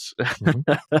a lot.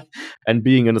 And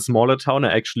being in a smaller town,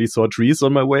 I actually saw trees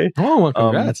on my way. Oh, well,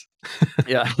 congrats.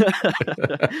 Yeah.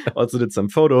 Also did some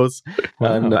photos.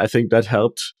 Wow. And I think that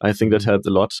helped. I think that helped a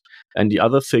lot. And the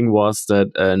other thing was that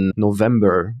in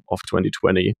November of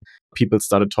 2020, people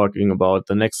started talking about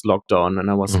the next lockdown.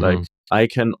 And I was like, I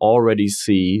can already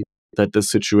see that the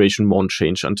situation won't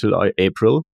change until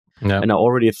April. Yep. And I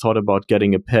already thought about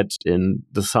getting a pet in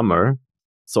the summer.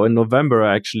 So in November,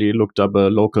 I actually looked up a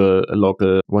local,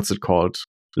 what's it called?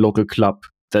 Local club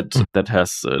that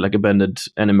has like abandoned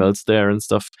animals there and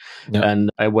stuff. Yeah. And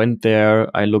I went there.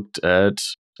 I looked at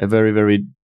a very, very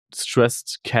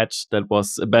stressed cat that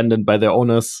was abandoned by their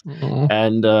owners,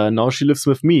 and now she lives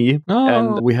with me.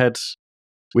 And we had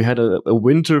a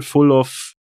winter full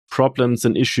of problems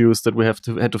and issues that we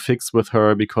had to fix with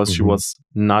her because she was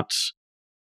not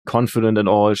confident at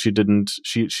all. She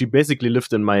basically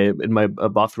lived in my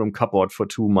bathroom cupboard for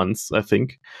 2 months, I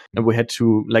think, and we had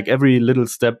to, like, every little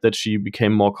step that she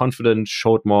became more confident,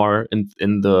 showed more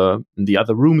in the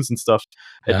other rooms and stuff.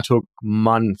 It took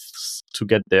months to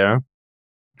get there,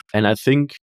 and I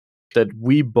think that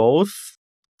we both,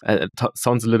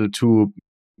 sounds a little too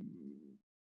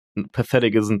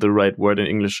pathetic, isn't the right word in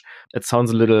English. It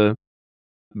sounds a little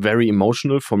very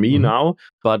emotional for me now,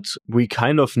 but we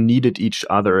kind of needed each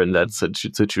other in that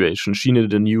situation. She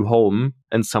needed a new home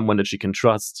and someone that she can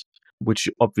trust, which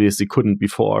she obviously couldn't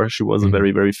before. She was a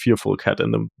very, very fearful cat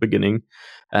in the beginning.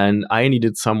 And I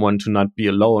needed someone to not be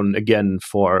alone again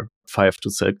for 5 to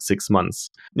 6 months.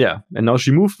 Yeah. And now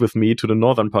she moved with me to the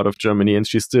northern part of Germany, and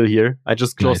she's still here. I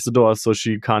just closed the door so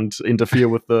she can't interfere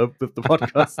with the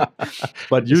podcast.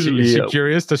 But usually, is she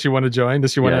curious? Does she want to join?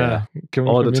 Does she want to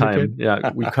all the time?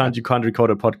 Yeah, you can't record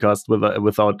a podcast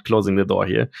without closing the door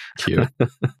here. Cute.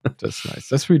 That's nice.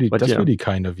 That's really really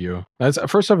kind of you.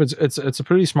 First off, it's a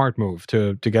pretty smart move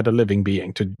to get a living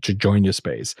being to join your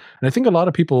space. And I think a lot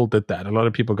of people did that. A lot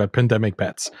of people got pandemic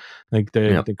pets, like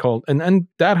they called, and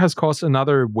that has caused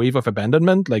another wave of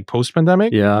abandonment, like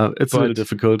post-pandemic. Yeah, it's a little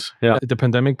difficult. Yeah, the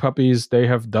pandemic puppies, they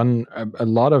have done a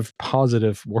lot of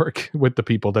positive work with the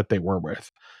people that they were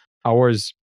with.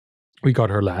 Ours, we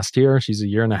got her last year. She's a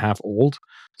year and a half old.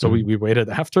 So we waited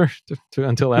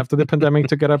until after the pandemic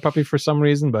to get a puppy for some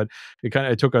reason, but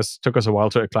it took us a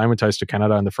while to acclimatize to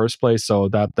Canada in the first place. So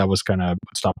that was kind of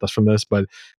what stopped us from this. But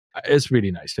it's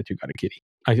really nice that you got a kitty.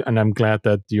 And I'm glad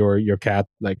that your cat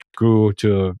like grew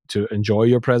to enjoy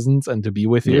your presence and to be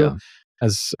with you,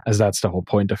 as that's the whole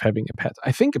point of having a pet.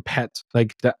 I think a pet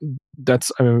like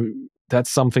that's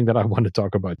something that I want to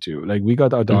talk about too. Like, we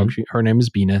got our dog. Her name is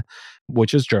Biene,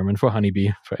 which is German for honeybee,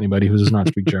 for anybody who does not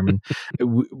speak German.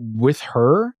 With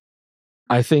her,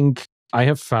 I think I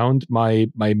have found my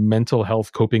mental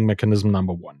health coping mechanism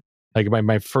number one. Like,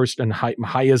 my first and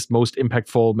highest, most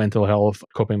impactful mental health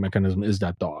coping mechanism is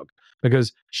that dog.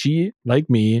 Because she, like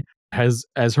me, has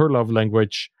as her love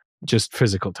language just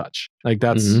physical touch. Like,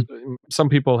 that's some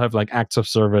people have like acts of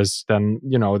service, then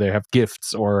they have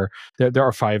gifts, or there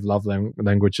are 5 love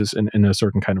languages in a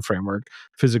certain kind of framework.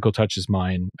 Physical touch is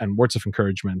mine, and words of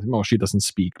encouragement. No, she doesn't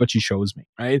speak, but she shows me,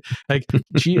 right? Like,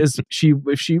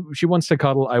 if she wants to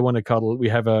cuddle, I want to cuddle. We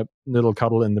have a little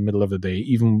cuddle in the middle of the day,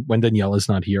 even when Danielle is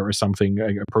not here or something,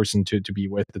 a person to be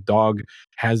with. The dog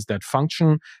has that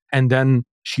function, and then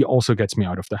she also gets me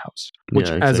out of the house, which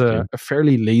as a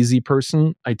fairly lazy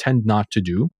person, I tend not to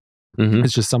do.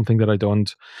 It's just something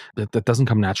that that doesn't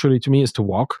come naturally to me, is to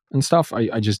walk and stuff.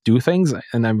 I just do things,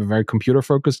 and I'm very computer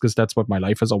focused because that's what my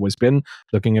life has always been,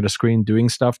 looking at a screen, doing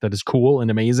stuff that is cool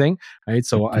and amazing, right?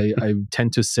 So I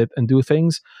tend to sit and do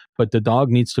things, but the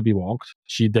dog needs to be walked.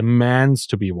 She demands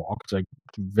to be walked, like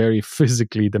very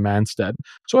physically demands that.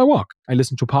 So I walk. I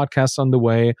listen to podcasts on the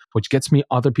way, which gets me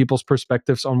other people's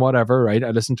perspectives on whatever, right?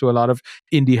 I listen to a lot of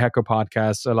indie hacker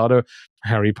podcasts, a lot of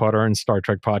Harry Potter and Star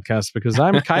Trek podcasts, because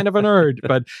I'm kind of a nerd,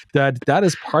 but that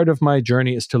is part of my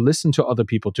journey, is to listen to other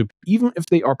people, to even if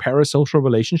they are parasocial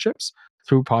relationships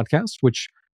through podcasts, which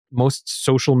most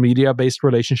social media based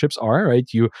relationships are, right?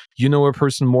 You know a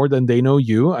person more than they know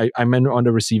you. I'm on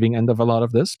the receiving end of a lot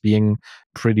of this, being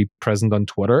pretty present on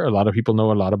Twitter. A lot of people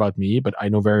know a lot about me, but I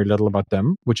know very little about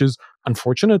them, which is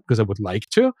unfortunate because I would like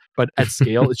to, but at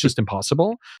scale, it's just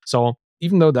impossible. So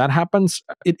even though that happens,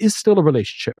 it is still a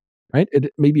relationship, right?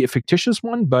 It may be a fictitious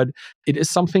one, but it is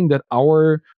something that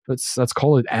our, let's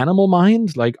call it animal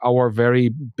mind, like our very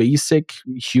basic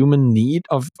human need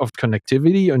of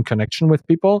connectivity and connection with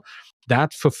people,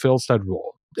 that fulfills that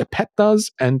role. A pet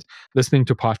does, and listening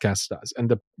to podcasts does.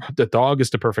 And the dog is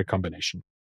the perfect combination.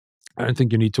 I don't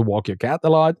think you need to walk your cat a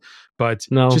lot, but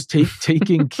just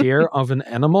taking care of an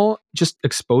animal just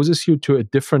exposes you to a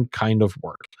different kind of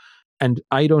work. And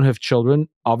I don't have children,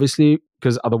 obviously,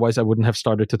 because otherwise I wouldn't have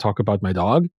started to talk about my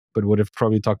dog, but would have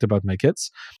probably talked about my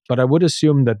kids. But I would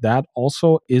assume that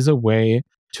also is a way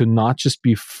to not just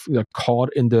be caught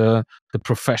in the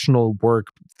professional work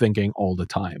thinking all the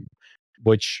time,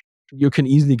 which you can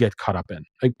easily get caught up in.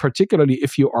 Like, particularly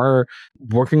if you are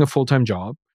working a full-time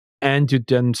job, and you're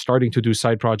then starting to do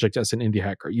side projects as an indie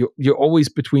hacker. You're always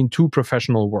between two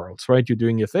professional worlds, right? You're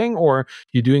doing your thing, or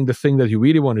you're doing the thing that you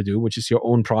really want to do, which is your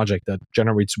own project that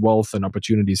generates wealth and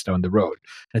opportunities down the road.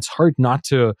 And it's hard not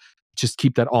to just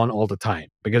keep that on all the time,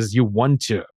 because you want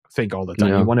to think all the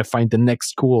time. You want to find the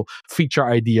next cool feature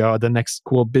idea, the next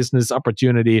cool business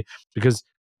opportunity, because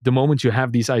the moment you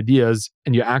have these ideas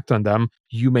and you act on them,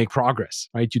 you make progress,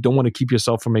 right? You don't want to keep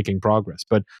yourself from making progress,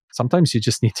 but sometimes you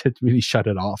just need to really shut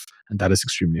it off. And that is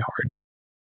extremely hard.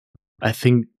 I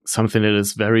think something that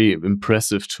is very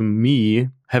impressive to me,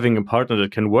 having a partner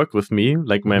that can work with me,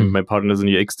 like my partner is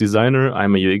an UX designer,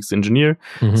 I'm a UX engineer,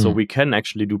 so we can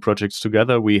actually do projects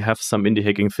together. We have some indie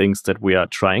hacking things that we are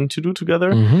trying to do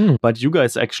together, but you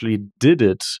guys actually did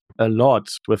it a lot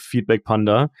with Feedback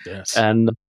Panda. Yes.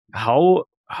 And how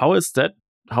is that?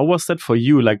 How was that for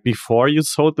you? Like before you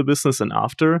sold the business and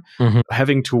after,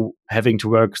 having to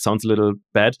work sounds a little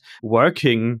bad.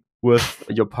 Working with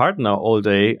your partner all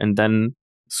day and then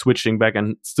switching back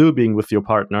and still being with your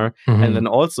partner, and then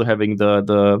also having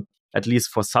the at least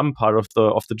for some part of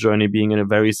the journey being in a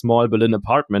very small Berlin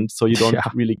apartment, so you don't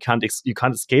really can't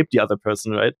escape the other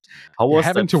person, right? How was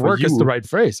having that to for work you? is the right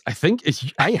phrase. I think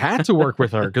I had to work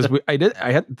with her because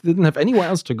didn't have anywhere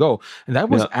else to go, and that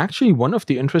was actually one of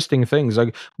the interesting things.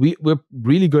 Like we're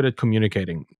really good at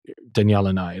communicating, Danielle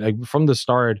and I. Like from the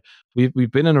start,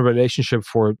 we've been in a relationship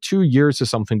for 2 years or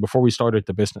something before we started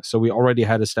the business, so we already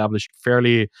had established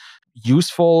fairly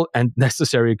useful and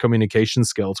necessary communication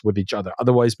skills with each other.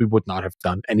 Otherwise, we would not have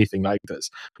done anything like this.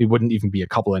 We wouldn't even be a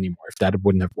couple anymore if that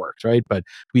wouldn't have worked, right? But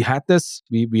we had this,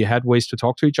 we had ways to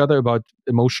talk to each other about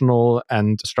emotional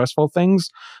and stressful things.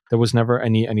 There was never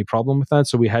any problem with that.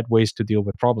 So we had ways to deal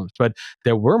with problems. But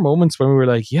there were moments when we were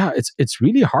like, yeah, it's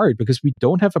really hard because we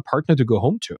don't have a partner to go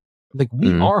home to. Like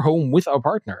we are home with our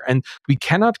partner, and we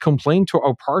cannot complain to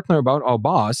our partner about our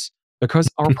boss because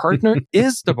our partner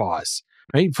is the boss.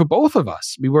 Right? For both of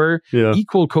us, we were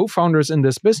equal co-founders in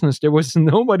this business. There was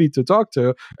nobody to talk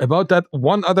to about that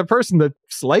one other person that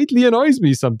slightly annoys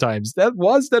me sometimes. That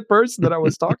was that person that I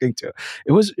was talking to.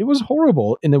 It was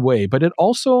horrible in a way, but it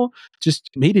also just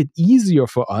made it easier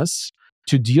for us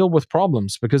to deal with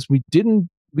problems because we didn't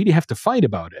really have to fight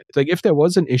about it. Like if there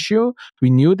was an issue, we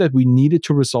knew that we needed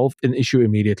to resolve an issue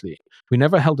immediately. We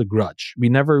never held a grudge. We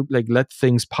never let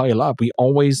things pile up. We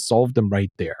always solved them right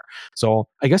there. So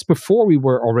I guess before we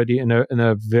were already in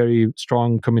a very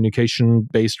strong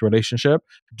communication-based relationship.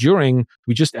 During,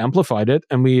 we just amplified it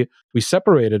and we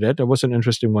separated it. That was an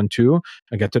interesting one too.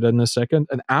 I'll get to that in a second.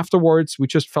 And afterwards, we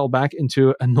just fell back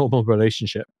into a normal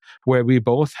relationship where we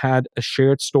both had a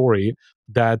shared story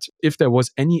that if there was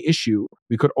any issue,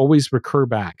 we could always recur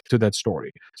back to that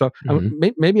story. So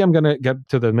maybe I'm going to get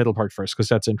to the middle part first because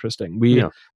that's interesting. We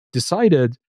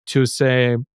decided to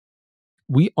say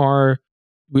we are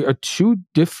two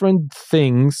different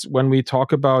things when we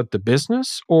talk about the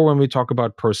business or when we talk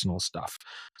about personal stuff.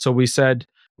 So we said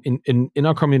in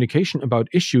our communication about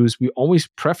issues, we always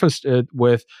prefaced it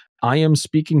with, I am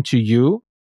speaking to you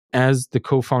as the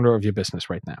co-founder of your business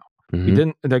right now. We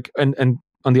didn't and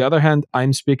on the other hand,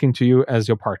 I'm speaking to you as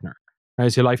your partner,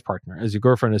 as your life partner, as your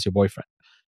girlfriend, as your boyfriend.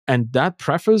 And that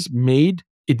preface made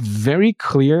it very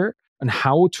clear on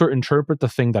how to interpret the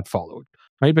thing that followed,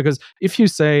 right? Because if you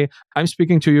say, I'm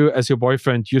speaking to you as your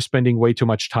boyfriend, you're spending way too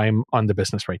much time on the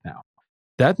business right now.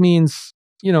 That means,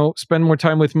 spend more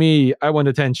time with me. I want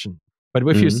attention. But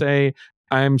if you say,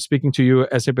 I'm speaking to you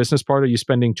as a business partner, you're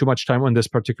spending too much time on this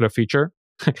particular feature.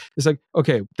 It's like,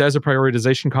 okay, there's a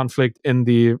prioritization conflict in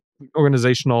the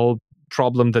organizational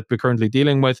problem that we're currently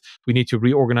dealing with. We need to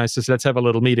reorganize this. Let's have a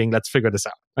little meeting. Let's figure this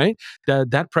out, right?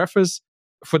 That preface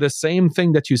for the same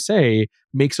thing that you say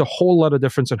makes a whole lot of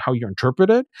difference on how you interpret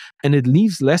it. And it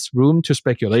leaves less room to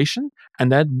speculation,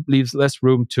 and that leaves less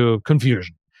room to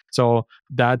confusion. So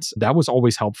that was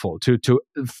always helpful to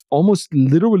almost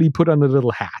literally put on a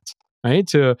little hat. Right?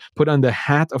 To put on the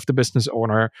hat of the business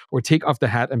owner or take off the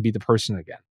hat and be the person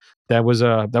again. That was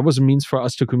a means for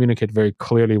us to communicate very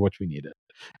clearly what we needed.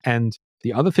 And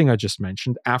the other thing I just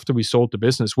mentioned, after we sold the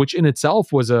business, which in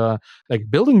itself was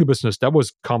building the business, that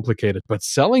was complicated, but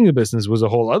selling the business was a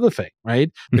whole other thing,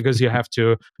 right? Because you have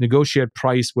to negotiate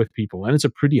price with people. And it's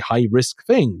a pretty high risk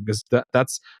thing because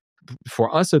that's,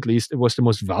 for us at least, it was the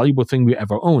most valuable thing we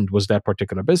ever owned was that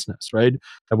particular business, right?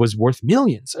 That was worth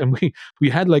millions. And we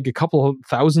had like a couple of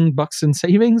 $1,000 in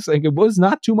savings. Like it was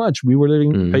not too much. We were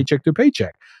living paycheck to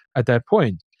paycheck at that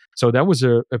point. So that was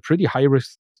a pretty high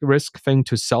risk thing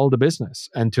to sell the business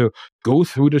and to go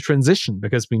through the transition,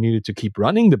 because we needed to keep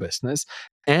running the business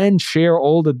and share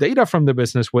all the data from the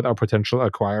business with our potential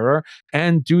acquirer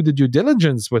and do the due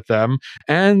diligence with them.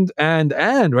 And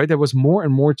right, there was more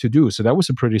and more to do. So that was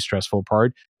a pretty stressful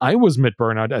part. I was mid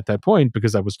burnout at that point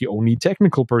because I was the only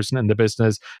technical person in the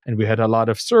business, and we had a lot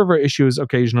of server issues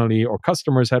occasionally, or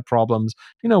customers had problems.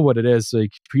 You know what it is,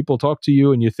 like people talk to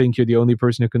you and you think you're the only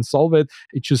person who can solve it.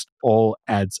 It just all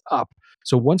adds up.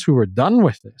 So once we were done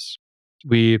with this,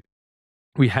 we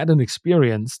had an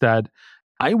experience that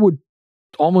I would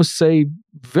almost say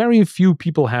very few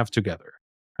people have together,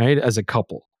 right? As a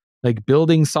couple, like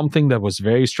building something that was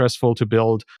very stressful to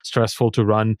build, stressful to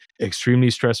run, extremely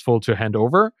stressful to hand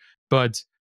over. But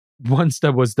once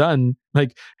that was done,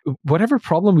 like whatever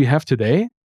problem we have today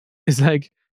is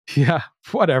like, yeah,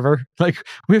 whatever. Like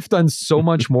we've done so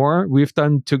much more. We've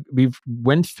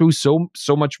went through so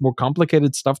much more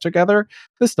complicated stuff together.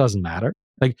 This doesn't matter.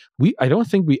 Like I don't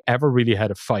think we ever really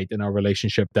had a fight in our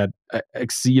relationship that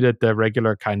exceeded the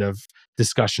regular kind of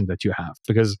discussion that you have.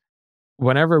 Because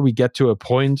whenever we get to a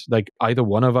point, like either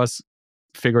one of us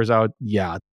figures out,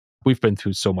 yeah, we've been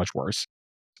through so much worse.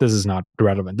 This is not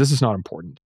relevant. This is not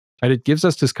important. And it gives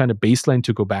us this kind of baseline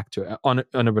to go back to on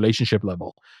a relationship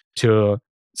level to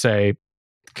say,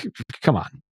 come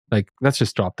on, like let's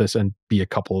just drop this and be a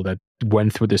couple that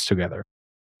went through this together.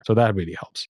 So that really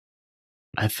helps.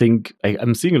 I think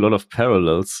I'm seeing a lot of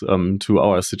parallels to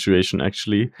our situation.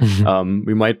 Actually,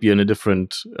 we might be in a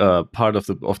different part of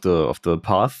the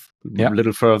path, a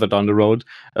little further down the road,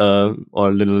 or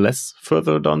a little less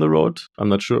further down the road. I'm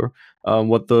not sure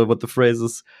what the phrase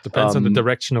is. Depends on the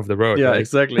direction of the road. Yeah, right?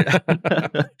 Exactly.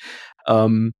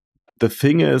 The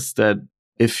thing is that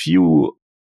if you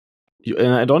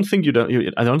and I don't think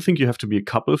you have to be a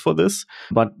couple for this,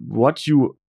 but what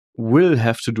you will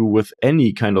have to do with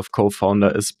any kind of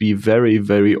co-founder is be very,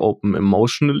 very open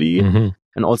emotionally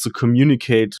and also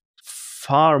communicate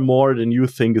far more than you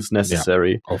think is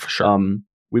necessary. Yeah. Oh, for sure.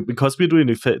 Because we're doing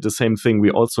the same thing, we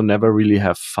also never really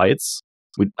have fights.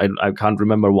 I can't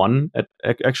remember one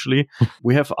actually.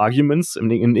 We have arguments. In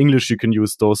English, you can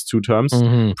use those two terms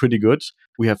pretty good.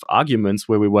 We have arguments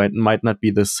where we might not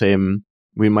be the same.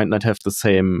 We might not have the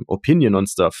same opinion on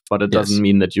stuff, but it doesn't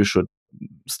mean that you should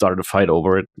start a fight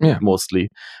over it mostly.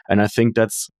 And I think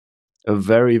that's a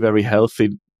very, very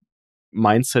healthy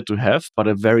mindset to have, but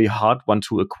a very hard one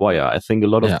to acquire. I think a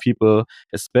lot of people,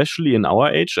 especially in our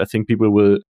age, I think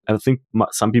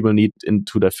some people need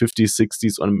into their 50s,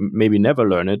 60s, or maybe never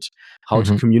learn it, how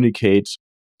to communicate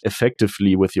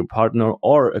effectively with your partner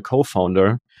or a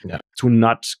co-founder to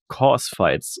not cause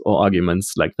fights or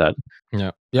arguments like that.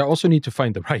 Yeah. Also need to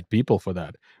find the right people for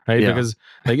that, right? Because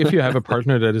like if you have a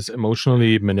partner that is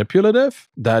emotionally manipulative,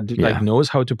 that like knows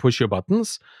how to push your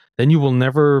buttons, then you will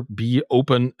never be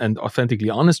open and authentically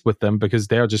honest with them, because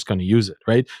they are just going to use it,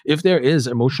 right? If there is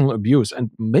emotional abuse, and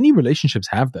many relationships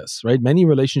have this, right? Many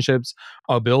relationships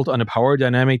are built on a power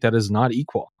dynamic that is not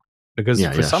equal. Because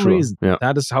for some reason,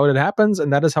 that is how it happens,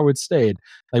 and that is how it stayed.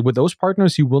 Like with those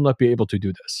partners, you will not be able to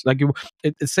do this. Like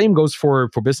the same goes for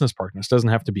business partners. Doesn't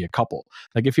have to be a couple.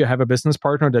 Like if you have a business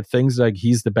partner that thinks like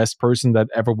he's the best person that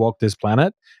ever walked this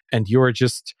planet, and you're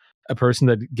just a person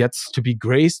that gets to be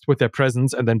graced with their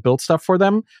presence and then build stuff for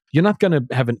them, you're not going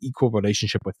to have an equal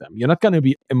relationship with them. You're not going to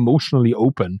be emotionally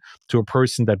open to a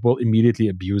person that will immediately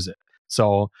abuse it.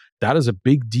 So that is a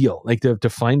big deal. Like to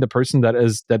find the person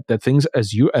that thinks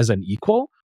as you as an equal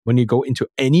when you go into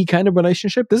any kind of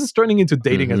relationship. This is turning into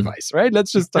dating advice, right?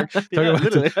 Let's just talk about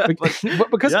it.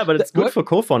 But it's good for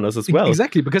co-founders as well.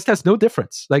 Exactly, because there's no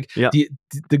difference. Like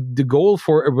the goal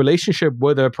for a relationship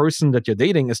with a person that you're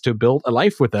dating is to build a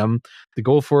life with them. The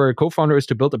goal for a co-founder is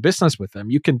to build a business with them.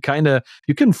 You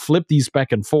can flip these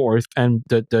back and forth, and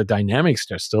the dynamics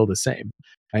are still the same,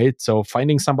 right? So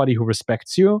finding somebody who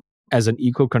respects you as an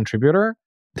equal contributor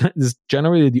is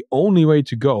generally the only way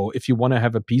to go if you want to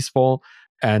have a peaceful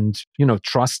and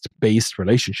trust-based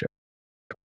relationship.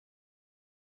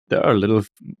 There are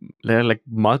like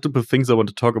multiple things I want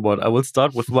to talk about. I will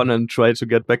start with one and try to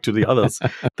get back to the others.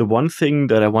 The one thing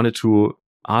that I wanted to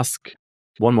ask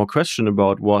one more question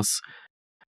about was,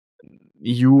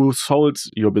 you sold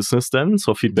your business then,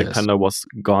 so Feedback Panda was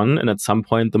gone, and at some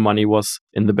point the money was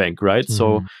in the bank, right?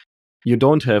 So you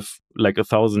don't have like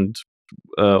 1,000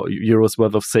 euros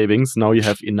worth of savings. Now you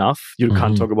have enough. You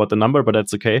can't talk about the number, but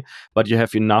that's okay. But you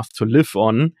have enough to live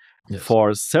on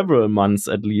for several months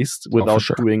at least without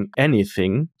doing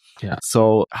anything. Yeah.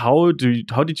 So how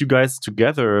did you guys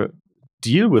together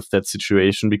deal with that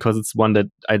situation? Because it's one that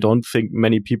I don't think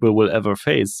many people will ever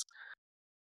face.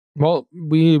 Well,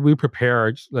 we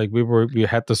prepared, like we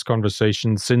had this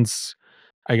conversation since,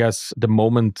 I guess, the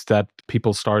moment that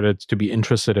people started to be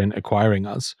interested in acquiring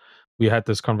us. We had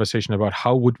this conversation about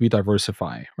how would we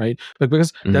diversify, right? Like,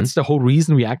 because Hmm. that's the whole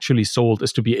reason we actually sold,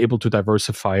 is to be able to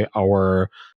diversify our,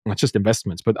 not just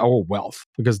investments, but our wealth,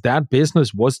 because that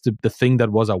business was the thing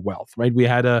that was our wealth, right? We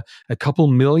had a couple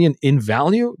million in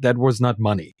value that was not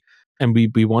money. And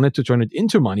we wanted to turn it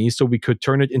into money so we could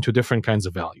turn it into different kinds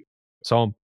of value.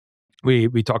 So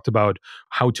we talked about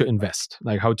how to invest,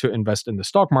 like how to invest in the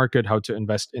stock market, how to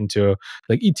invest into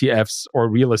like ETFs or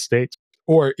real estate,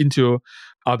 or into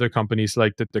other companies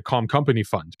like the Calm Company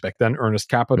Fund, back then Earnest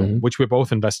Capital, Hmm. which we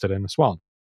both invested in as well,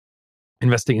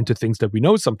 investing into things that we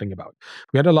know something about.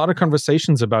 We had a lot of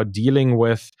conversations about dealing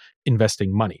with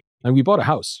investing money. And we bought a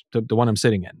house, the one I'm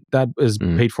sitting in, that is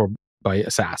Hmm. paid for by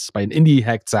a SaaS, by an indie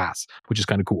hacked SaaS, which is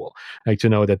kind of cool. Like to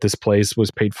know that this place was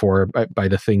paid for by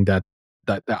the thing that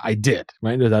I did,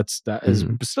 right? That is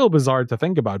Hmm. still bizarre to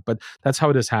think about, but that's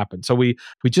how this happened. So we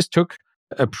just took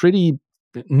a pretty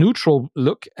neutral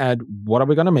look at what are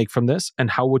we going to make from this and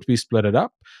how would we split it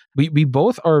up. We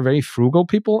both are very frugal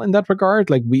people in that regard.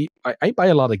 Like I buy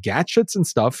a lot of gadgets and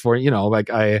stuff for, like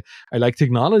I like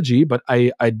technology, but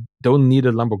I don't need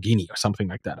a Lamborghini or something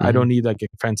like that. I Hmm. don't need like a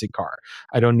fancy car.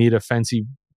 I don't need a fancy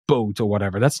boat or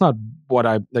whatever. That's not what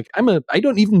I like. I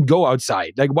don't even go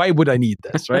outside. Like, why would I need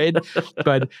this, right?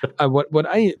 But what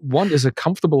I want is a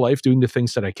comfortable life doing the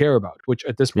things that I care about, which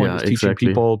at this point Yeah, is teaching exactly.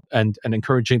 people and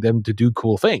encouraging them to do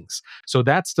cool things. So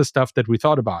that's the stuff that we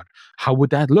thought about. How would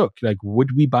that look? Like,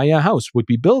 would we buy a house? Would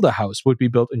we build a house? Would we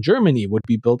build in Germany? Would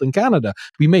we build in Canada?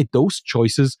 We made those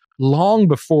choices long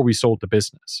before we sold the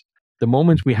business. The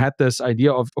moment we Mhm. had this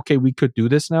idea of, okay, we could do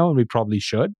this now and we probably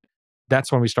should, that's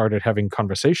when we started having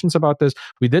conversations about this.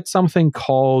 We did something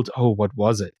called, what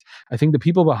was it? I think the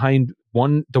people behind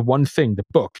the one thing, the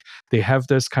book, they have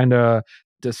this kind of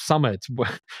the summit.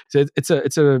 It's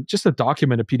a just a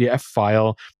document, a PDF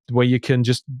file where you can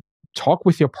just talk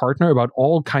with your partner about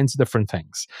all kinds of different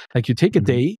things. Like you take a Mhm.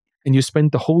 day and you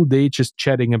spend the whole day just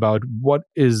chatting about what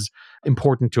is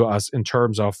important to us in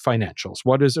terms of financials,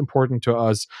 what is important to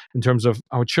us in terms of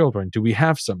our children. Do we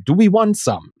have some? Do we want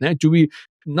some? Do we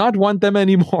not want them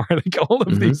anymore? Like all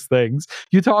of Mhm. these things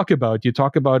you talk about. You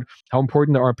talk about how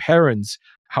important are our parents,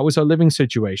 how is our living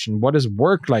situation, what is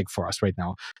work like for us right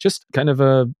now. Just kind of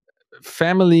a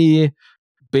family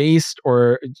based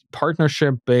or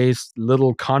partnership based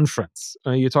little conference.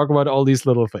 You talk about all these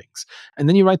little things and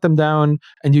then you write them down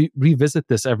and you revisit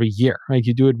this every year, right?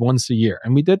 You do it once a year.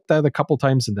 And we did that a couple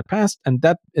times in the past. And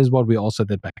that is what we also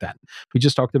did back then. We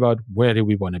just talked about where do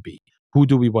we want to be? Who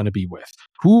do we want to be with?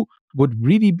 Who would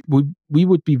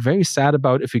be very sad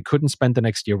about if we couldn't spend the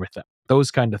next year with them?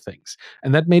 Those kind of things.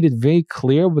 And that made it very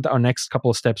clear what our next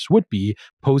couple of steps would be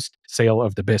post sale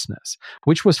of the business,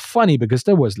 which was funny because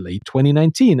that was late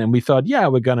 2019. And we thought, yeah,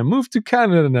 we're going to move to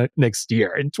Canada next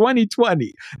year in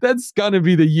 2020. That's going to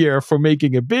be the year for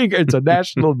making a big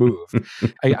international move.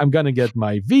 I'm going to get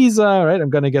my visa, right? I'm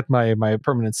going to get my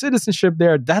permanent citizenship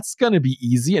there. That's going to be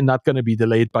easy and not going to be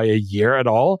delayed by a year at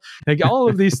all. Like all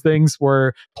of these things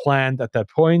were planned at that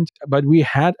point, but we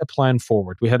had a plan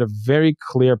forward. We had a very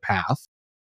clear path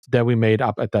that we made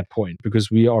up at that point because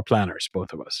we are planners,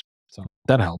 both of us. So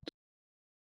that helped.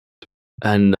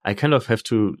 And I kind of have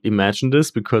to imagine this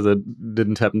because it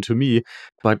didn't happen to me.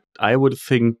 But I would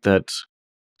think that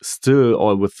still,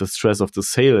 or with the stress of the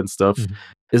sale and stuff,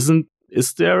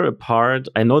 is there a part?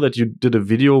 I know that you did a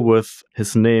video with,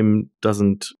 his name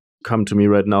doesn't come to me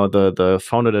right now, the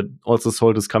founder that also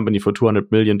sold his company for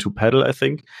 200 million to Paddle, I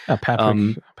think. Yeah,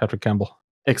 Patrick Campbell.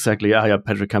 Exactly. Yeah,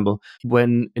 Patrick Campbell.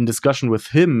 When in discussion with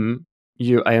him,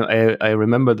 I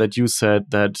remember that you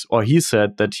said that, or he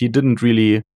said that he didn't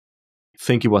really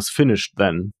think he was finished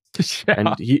then, Yeah,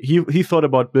 and he thought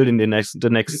about building the next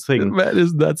thing. man,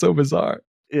 isn't that so bizarre?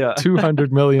 Yeah,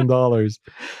 $200 million.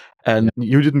 and Yeah.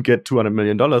 you didn't get $200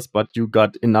 million, but you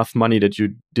got enough money that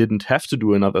you didn't have to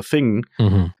do another thing.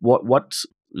 What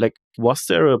like, was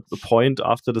there a point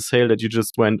after the sale that you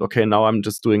just went, okay, now I'm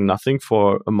just doing nothing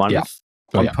for a month? Yeah.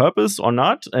 On purpose or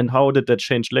not? And how did that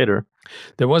change later?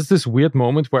 There was this weird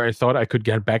moment where I thought I could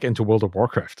get back into World of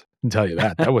Warcraft. I can tell you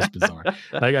that. That was bizarre.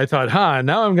 Like I thought,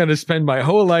 now I'm going to spend my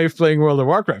whole life playing World of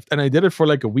Warcraft. And I did it for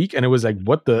like a week and it was like,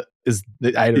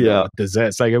 I don't know what this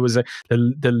is. Like it was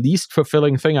the least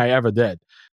fulfilling thing I ever did.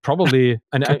 Probably,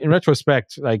 and in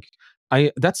retrospect, like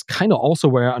that's kind of also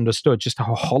where I understood just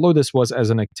how hollow this was as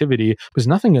an activity. Because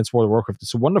nothing against World of Warcraft.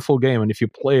 It's a wonderful game. And if you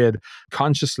play it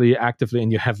consciously, actively, and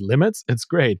you have limits, it's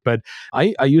great. But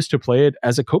I used to play it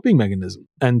as a coping mechanism.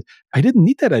 And I didn't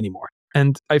need that anymore.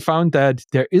 And I found that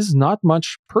there is not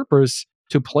much purpose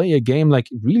to play a game like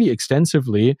really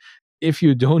extensively if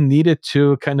you don't need it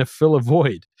to kind of fill a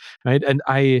void, right? And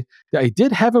I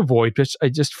did have a void, but I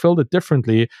just filled it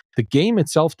differently. The game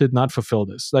itself did not fulfill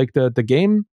this. Like the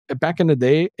game back in the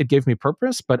day, it gave me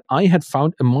purpose, but I had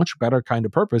found a much better kind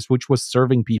of purpose, which was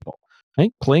serving people.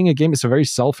 Right? Playing a game is a very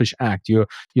selfish act. You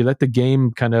let the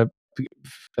game kind of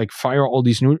like fire all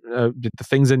these new the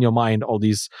things in your mind, all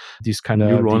these kind of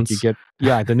Neurons. you get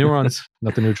the neurons,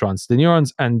 not the neutrons, the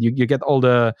neurons, and you get all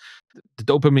the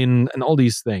dopamine and all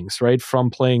these things, right, from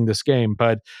playing this game.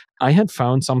 But I had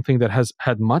found something that has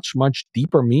had much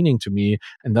deeper meaning to me,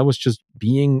 and that was just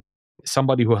being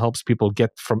somebody who helps people get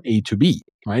from A to B,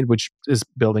 right, which is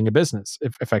building a business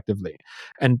effectively.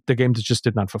 And the game just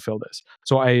did not fulfill this.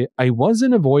 So I was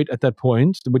in a void at that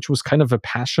point, which was kind of a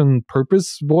passion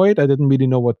purpose void. I didn't really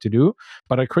know what to do,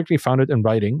 but I quickly found it in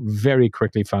writing, very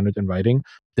quickly found it in writing.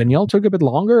 Danielle took a bit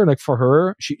longer. Like for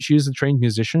her, she's a trained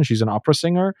musician. She's an opera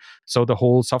singer. So the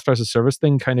whole software as a service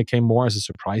thing kind of came more as a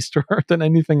surprise to her than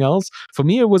anything else. For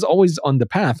me, it was always on the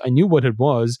path. I knew what it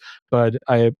was, but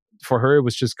for her, it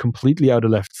was just completely out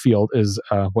of left field, is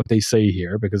what they say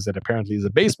here, because that apparently is a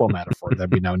baseball metaphor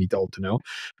that we now need all to know.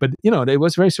 But, it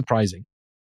was very surprising.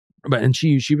 And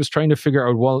she was trying to figure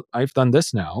out, well, I've done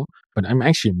this now, but I'm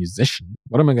actually a musician.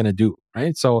 What am I going to do?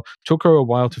 Right. So it took her a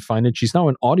while to find it. She's now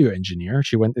an audio engineer.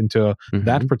 She went into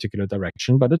that particular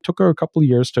direction, but it took her a couple of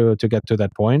years to get to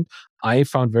that point. I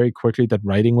found very quickly that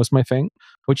writing was my thing,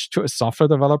 which to a software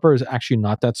developer is actually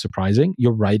not that surprising.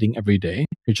 You're writing every day.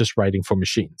 You're just writing for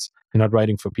machines. You're not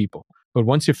writing for people. But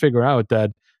once you figure out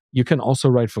that you can also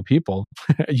write for people,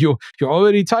 you're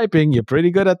already typing, you're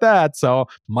pretty good at that, so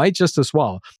might just as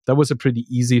well. That was a pretty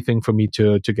easy thing for me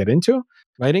to get into,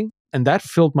 writing, and that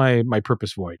filled my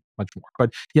purpose void much more.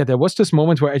 But yeah, there was this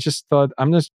moment where I just thought,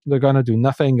 they're gonna do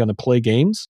nothing, gonna play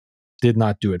games. Did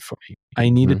not do it for me. I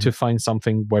needed to find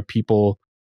something where people,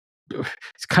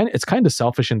 it's kind of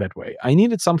selfish in that way. I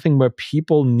needed something where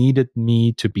people needed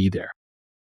me to be there,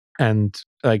 and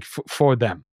like for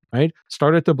them, right?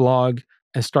 Started the blog,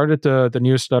 I started the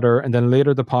newsletter, and then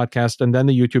later the podcast, and then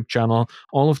the YouTube channel.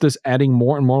 All of this adding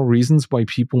more and more reasons why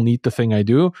people need the thing I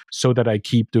do, so that I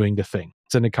keep doing the thing.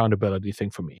 It's an accountability thing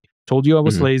for me. Told you I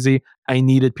was lazy. I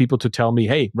needed people to tell me,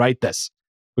 hey, write this,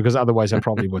 because otherwise I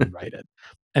probably wouldn't write it.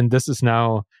 And this is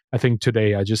now, I think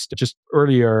today, I just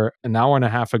earlier, an hour and a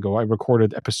half ago, I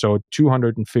recorded episode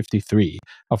 253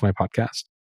 of my podcast,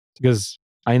 because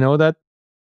I know that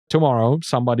tomorrow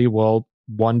somebody will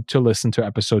want to listen to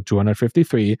episode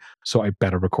 253, so I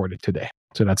better record it today.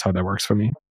 So that's how that works for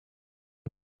me.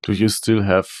 Do you still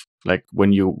have, like,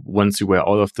 once you were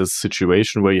out of this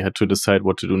situation where you had to decide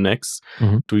what to do next,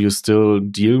 do you still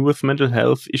deal with mental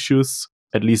health issues,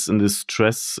 at least in this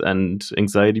stress and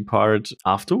anxiety part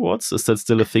afterwards? Is that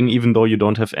still a thing, even though you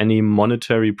don't have any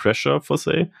monetary pressure, for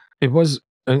say? It was,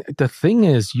 the thing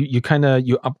is, you kind of,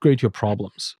 you upgrade your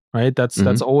problems, right? That's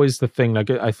always the thing. Like,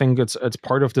 I think it's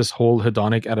part of this whole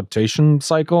hedonic adaptation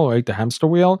cycle, right? The hamster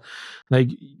wheel. Like,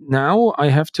 now I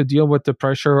have to deal with the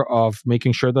pressure of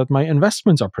making sure that my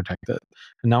investments are protected.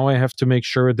 And now I have to make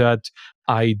sure that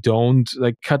I don't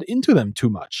like cut into them too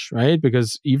much, right?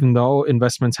 Because even though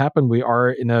investments happen, we are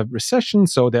in a recession,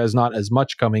 so there's not as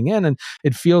much coming in, and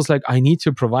it feels like I need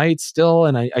to provide still,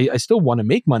 and I still want to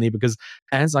make money, because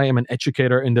as I am an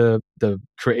educator in the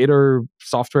creator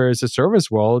software as a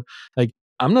service world, like,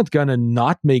 I'm not gonna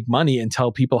not make money and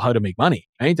tell people how to make money,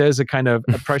 right? There's a kind of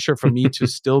a pressure for me to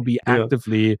still be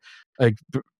actively like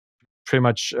pretty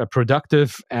much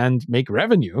productive and make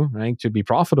revenue, right, to be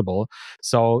profitable.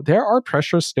 So there are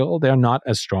pressures still. They're not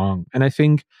as strong. And I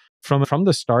think from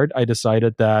the start, I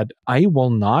decided that I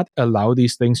will not allow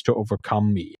these things to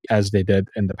overcome me as they did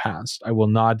in the past. I will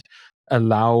not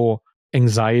allow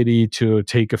anxiety to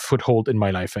take a foothold in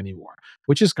my life anymore,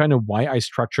 which is kind of why I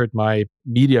structured my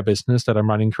media business that I'm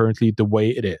running currently the way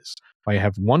it is. I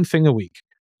have one thing a week.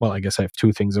 Well, I guess I have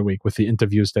two things a week with the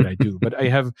interviews that I do, but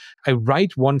I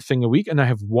write one thing a week and I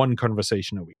have one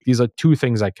conversation a week. These are two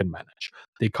things I can manage.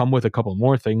 They come with a couple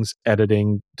more things,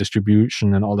 editing,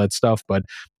 distribution, and all that stuff, but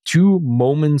two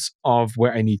moments of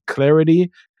where I need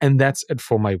clarity, and that's it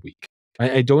for my week.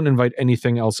 I don't invite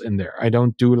anything else in there. I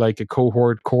don't do like a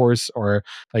cohort course or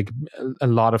like a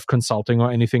lot of consulting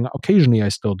or anything. Occasionally I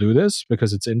still do this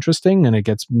because it's interesting and it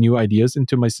gets new ideas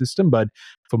into my system. But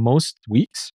for most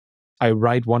weeks, I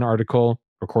write one article,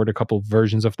 record a couple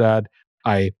versions of that.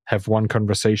 I have one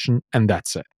conversation, and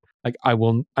that's it. Like,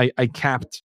 I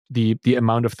capped the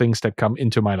amount of things that come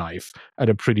into my life at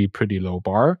a pretty low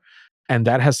bar. And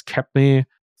that has kept me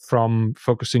from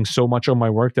focusing so much on my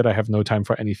work that I have no time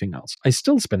for anything else. I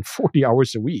still spend 40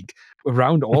 hours a week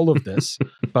around all of this,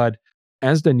 but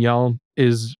as Danielle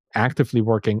is actively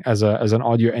working as an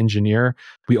audio engineer,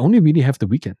 we only really have the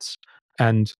weekends.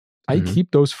 And I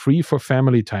keep those free for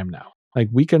family time now. Like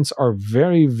weekends are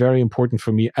very, very important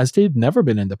for me, as they've never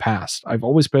been in the past. I've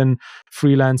always been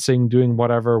freelancing, doing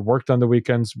whatever, worked on the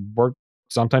weekends, worked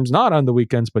sometimes not on the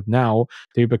weekends, but now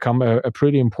they become a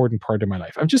pretty important part of my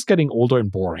life. I'm just getting older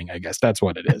and boring, I guess. That's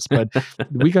what it is. But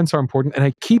weekends are important, and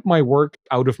I keep my work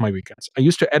out of my weekends. I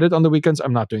used to edit on the weekends.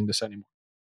 I'm not doing this anymore.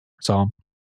 So,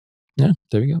 yeah,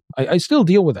 there we go. I still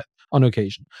deal with it on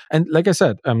occasion. And like I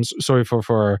said, I'm sorry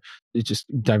for just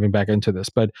diving back into this,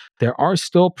 but there are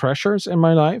still pressures in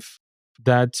my life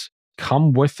that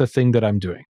come with the thing that I'm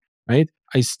doing, right?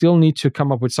 I still need to come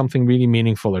up with something really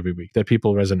meaningful every week that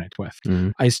people resonate with.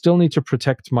 I still need to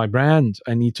protect my brand.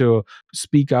 I need to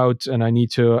speak out, and I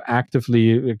need to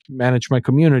actively manage my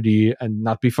community and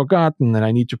not be forgotten. And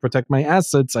I need to protect my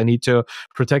assets. I need to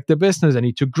protect the business. I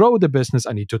need to grow the business.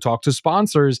 I need to talk to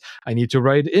sponsors. I need to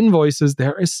write invoices.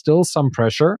 There is still some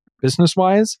pressure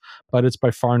business-wise, but it's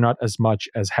by far not as much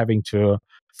as having to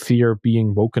fear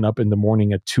being woken up in the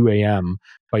morning at 2 a.m.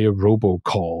 by a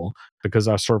robocall because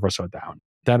our servers are down.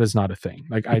 That is not a thing.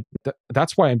 Like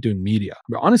that's why I'm doing media.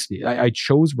 But honestly, I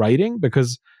chose writing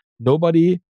because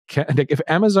nobody can. Like if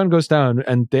Amazon goes down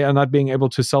and they are not being able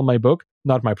to sell my book,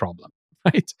 not my problem,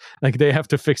 right? Like they have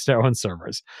to fix their own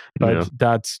servers. But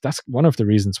that's one of the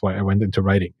reasons why I went into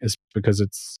writing, is because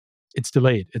it's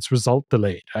delayed. It's result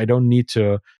delayed. I don't need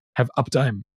to have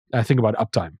uptime. I think about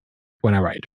uptime when I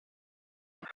write.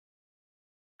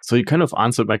 So you kind of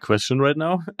answered my question right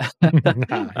now.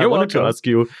 I wanted to ask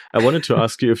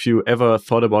you if you ever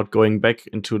thought about going back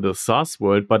into the SaaS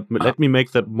world, but let me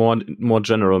make that more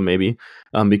general maybe,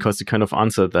 because you kind of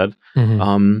answered that.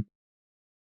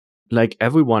 Like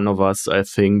every one of us, I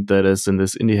think, that is in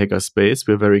this indie hacker space,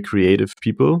 we're very creative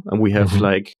people, and we have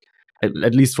like,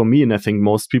 at least for me, and I think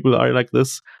most people are like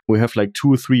this, we have like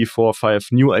 2, 3, 4, 5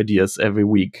 new ideas every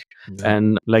week.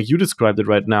 And like you described it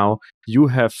right now, you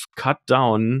have cut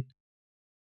down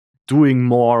doing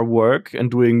more work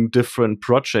and doing different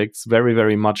projects very,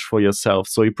 very much for yourself.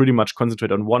 So you pretty much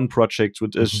concentrate on one project,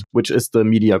 which is the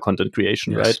media content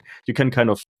creation, right? You can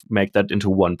kind of make that into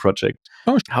one project.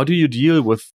 How do you deal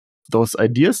with those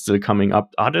ideas still coming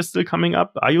up? Are they still coming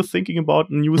up? Are you thinking about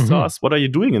new SaaS? What are you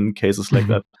doing in cases like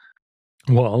that?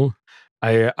 Well,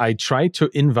 I try to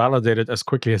invalidate it as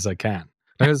quickly as I can.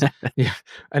 Because,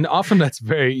 and often that's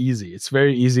very easy. It's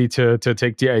very easy to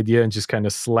take the idea and just kind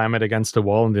of slam it against the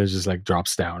wall, and it just like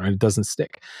drops down and it doesn't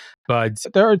stick. But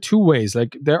there are two ways.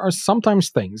 Like there are sometimes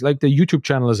things, like the YouTube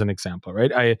channel is an example,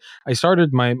 right? I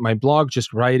started my blog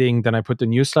just writing, then I put the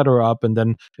newsletter up, and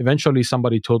then eventually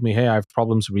somebody told me, hey, I have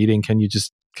problems reading. Can you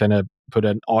just kind of put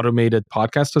an automated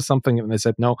podcast or something? And I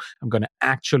said, no, I'm going to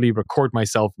actually record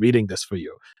myself reading this for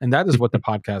you. And that is what the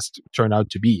podcast turned out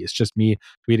to be. It's just me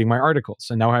reading my articles.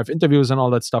 And now I have interviews and all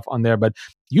that stuff on there. But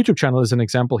YouTube channel is an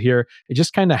example here. It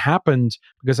just kind of happened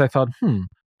because I thought,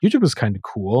 YouTube is kind of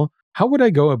cool. How would I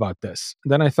go about this?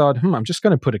 And then I thought, I'm just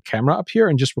going to put a camera up here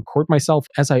and just record myself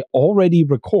as I already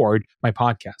record my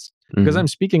podcast. Because I'm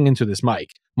speaking into this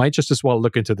mic, might just as well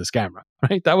look into this camera,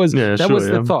 right? That was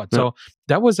the thought. Yeah. So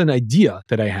that was an idea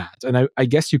that I had. And I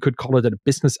guess you could call it a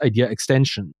business idea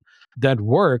extension that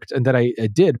worked and that I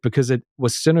did because it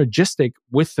was synergistic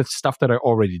with the stuff that I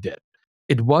already did.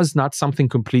 It was not something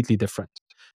completely different.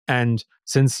 And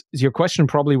since your question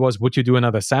probably was, would you do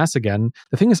another SaaS again?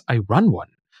 The thing is, I run one.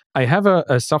 I have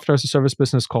a software as a service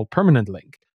business called Permanent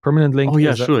Link. Permanent Link.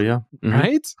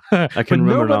 Right? I can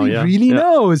remember nobody now, really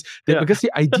knows that because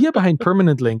the idea behind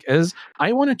Permanent Link is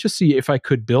I wanted to see if I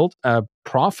could build a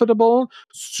profitable,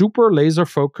 super laser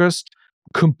focused,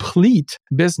 complete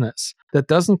business that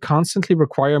doesn't constantly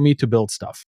require me to build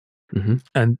stuff.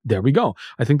 And there we go.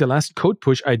 I think the last code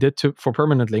push I did for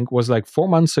Permanent Link was like 4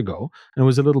 months ago, and it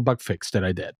was a little bug fix that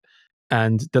I did.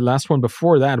 And the last one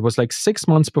before that was like 6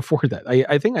 months before that.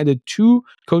 I think I did 2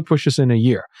 code pushes in a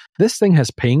year. This thing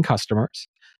has paying customers.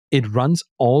 It runs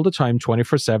all the time,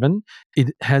 24/7.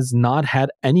 It has not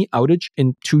had any outage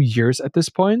in 2 years at this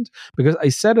point because I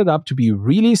set it up to be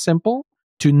really simple,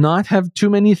 to not have too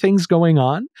many things going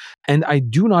on. And I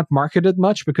do not market it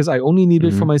much because I only need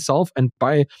it for myself. And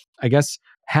by, I guess,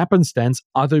 happenstance,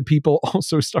 other people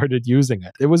also started using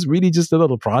it. It was really just a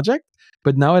little project,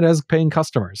 but now it has paying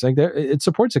customers. Like it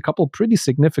supports a couple pretty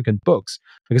significant books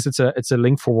because it's a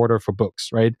link forwarder for books,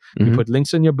 right? You put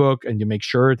links in your book and you make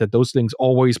sure that those links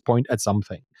always point at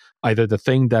something, either the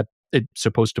thing that it's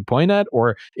supposed to point at,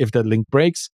 or if that link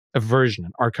breaks, a version,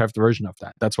 an archived version of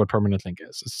that. That's what permanent link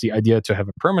is. It's the idea to have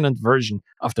a permanent version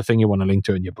of the thing you want to link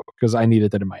to in your book, because I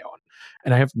needed it in my own.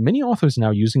 And I have many authors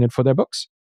now using it for their books.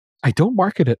 I don't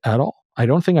market it at all. I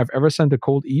don't think I've ever sent a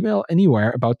cold email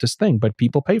anywhere about this thing, but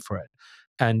people pay for it.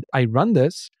 And I run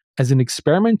this as an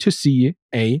experiment to see,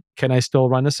 A, can I still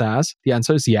run a SaaS? The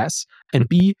answer is yes. And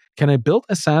B, can I build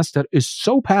a SaaS that is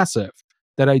so passive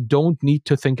that I don't need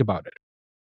to think about it?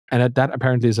 And that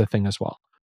apparently is a thing as well.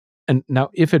 And now,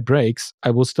 if it breaks,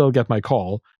 I will still get my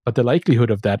call. But the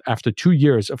likelihood of that after 2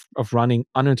 years of running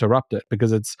uninterrupted,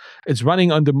 because it's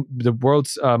running on the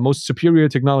world's most superior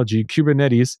technology,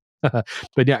 Kubernetes.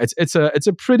 But yeah, it's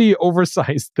a pretty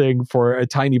oversized thing for a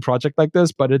tiny project like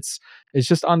this. But it's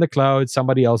just on the cloud.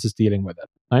 Somebody else is dealing with it.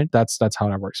 Right? That's how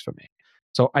that works for me.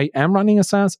 So I am running a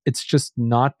SaaS. It's just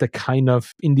not the kind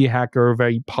of indie hacker,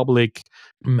 very public,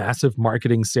 massive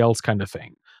marketing sales kind of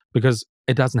thing, because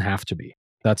it doesn't have to be.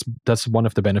 That's one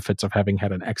of the benefits of having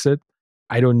had an exit.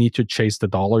 I don't need to chase the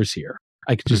dollars here.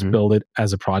 I can just build it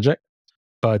as a project.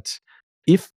 But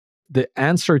if the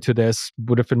answer to this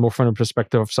would have been more from the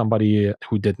perspective of somebody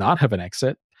who did not have an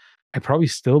exit, I probably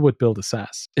still would build a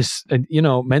SaaS.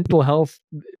 Mental health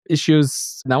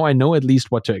issues, now I know at least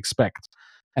what to expect.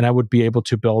 And I would be able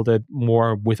to build it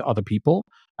more with other people.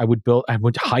 I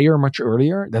would hire much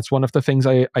earlier. That's one of the things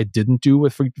I didn't do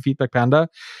with Feedback Panda.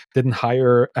 Didn't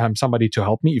hire somebody to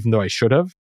help me, even though I should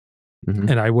have.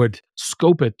 And I would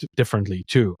scope it differently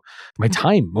too. My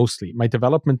time, mostly. My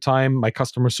development time, my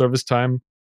customer service time.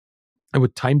 I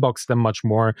would time box them much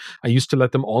more. I used to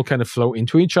let them all kind of flow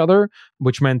into each other,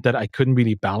 which meant that I couldn't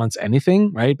really balance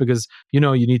anything, right? Because, you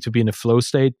need to be in a flow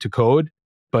state to code.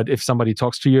 But if somebody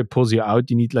talks to you, it pulls you out,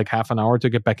 you need like half an hour to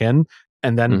get back in.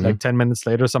 And then like 10 minutes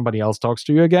later, somebody else talks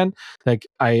to you again. Like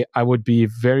I would be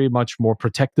very much more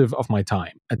protective of my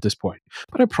time at this point.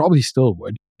 But I probably still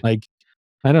would. Like,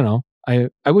 I don't know.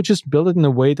 I would just build it in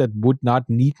a way that would not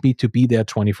need me to be there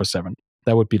 24/7.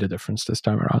 That would be the difference this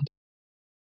time around.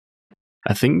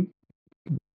 I think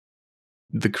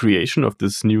the creation of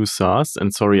this new SaaS,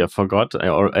 and sorry, I forgot.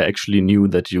 I actually knew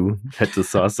that you had the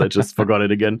SaaS. I just forgot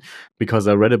it again because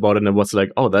I read about it and I was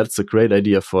like, oh, that's a great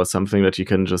idea for something that you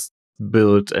can just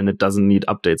build and it doesn't need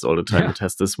updates all the time. Yeah. It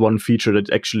has this one feature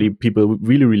that actually people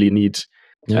really, really need.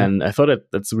 Yeah. And I thought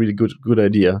that's a really good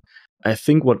idea. I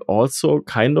think what also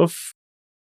kind of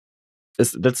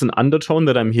that's an undertone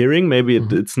that I'm hearing. Maybe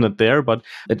it's not there, but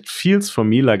it feels for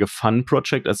me like a fun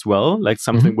project as well. Like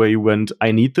something where you went,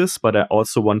 I need this, but I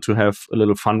also want to have a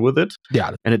little fun with it.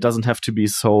 Yeah. And it doesn't have to be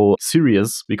so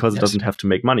serious because it doesn't have to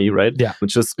make money, right? Yeah.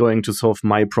 It's just going to solve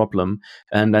my problem.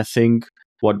 And I think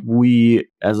what we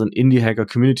as an indie hacker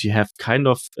community have kind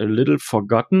of a little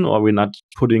forgotten, or we're not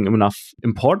putting enough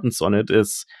importance on it,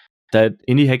 is that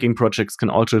indie hacking projects can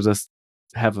also just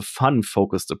have a fun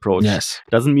focused approach. Yes.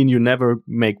 Doesn't mean you never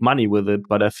make money with it,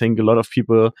 but I think a lot of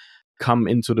people come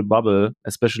into the bubble,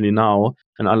 especially now,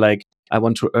 and are like, I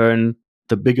want to earn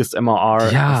the biggest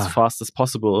MRR as fast as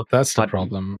possible. That's the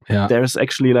problem. Yeah. There's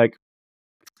actually like,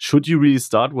 should you really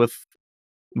start with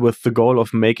the goal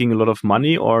of making a lot of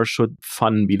money, or should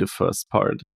fun be the first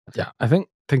part? Yeah, I think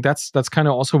that's kind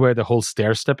of also where the whole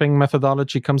stair-stepping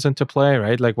methodology comes into play,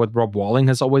 right? Like what Rob Walling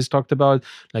has always talked about,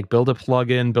 like build a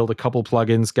plugin, build a couple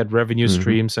plugins, get revenue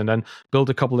streams, and then build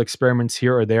a couple experiments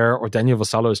here or there. Or Daniel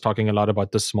Vassallo is talking a lot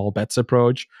about the small bets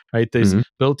approach, right?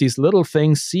 Build these little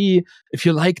things, see if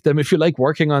you like them, if you like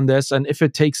working on this, and if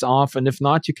it takes off, and if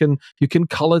not, you can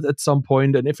cull it at some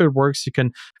point, and if it works, you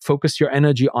can focus your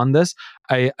energy on this.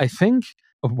 I think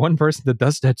one person that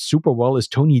does that super well is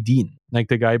Tony Dean, like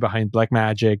the guy behind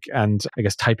Blackmagic, and I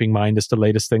guess Typing Mind is the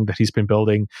latest thing that he's been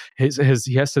building. He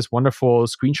has this wonderful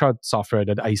screenshot software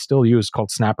that I still use called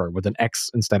Snapper with an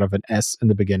X instead of an S in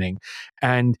the beginning.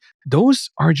 And those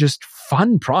are just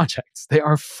fun projects. They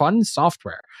are fun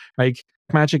software. Like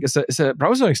Magic is a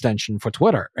browser extension for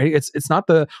Twitter, right? It's not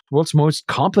the world's most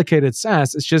complicated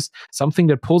SaaS. It's just something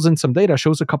that pulls in some data,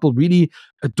 shows a couple really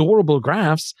adorable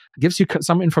graphs, gives you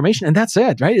some information, and that's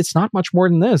it, right? It's not much more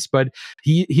than this. But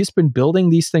he's been building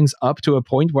these things up to a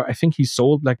point where I think he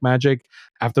sold Blackmagic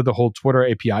after the whole Twitter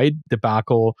API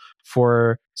debacle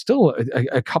for still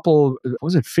a couple,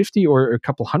 was it 50 or a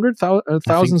couple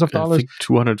thousands of dollars? I think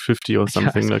 250 or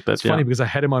something like that. It's funny because I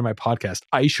had him on my podcast.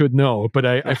 I should know, but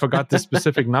I forgot the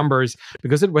specific numbers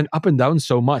because it went up and down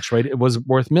so much, right? It was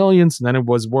worth millions, and then it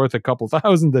was worth a couple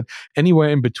thousand, and anywhere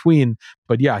in between.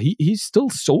 But yeah, he still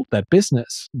sold that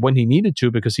business when he needed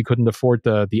to because he couldn't afford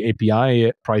the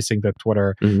API pricing that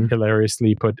Twitter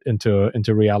hilariously put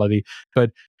into reality.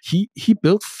 But he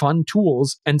built fun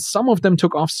tools, and some of them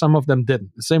took off, some of them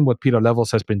didn't. The same what Peter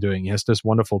Levels has been doing. He has this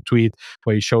wonderful tweet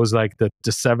where he shows like the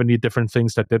 70 different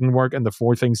things that didn't work and the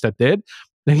 4 things that did.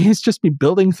 And he's just been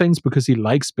building things because he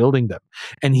likes building them.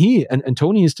 And he and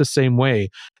Tony is the same way.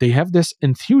 They have this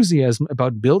enthusiasm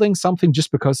about building something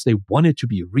just because they want it to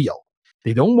be real.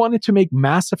 They don't want it to make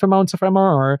massive amounts of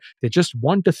MRR. They just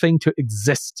want the thing to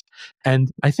exist.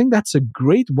 And I think that's a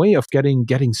great way of getting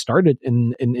started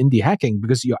in indie hacking,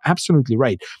 because you're absolutely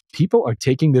right. People are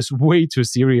taking this way too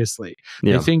seriously.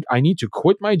 Yeah. They think I need to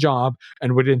quit my job,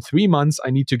 and within 3 months, I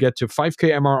need to get to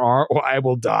 5K MRR or I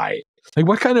will die. Like,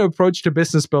 what kind of approach to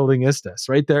business building is this,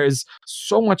 right? There is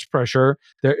so much pressure.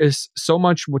 There is so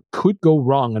much what could go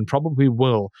wrong and probably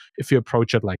will if you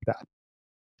approach it like that.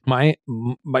 My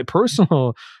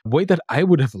personal way that I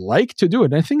would have liked to do it,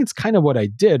 and I think it's kind of what I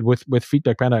did with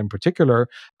Feedback Panda in particular.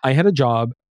 I had a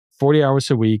job, 40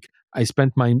 hours a week. I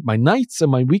spent my nights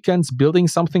and my weekends building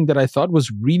something that I thought was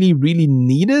really, really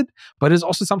needed, but is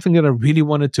also something that I really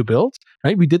wanted to build,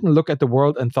 right? We didn't look at the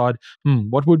world and thought,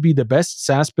 what would be the best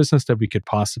SaaS business that we could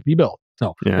possibly build?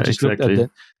 No, I just looked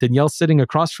at Danielle sitting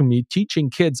across from me,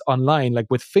 teaching kids online, like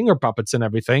with finger puppets and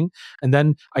everything. And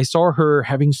then I saw her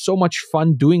having so much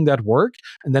fun doing that work.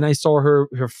 And then I saw her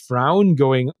frown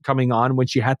coming on when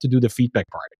she had to do the feedback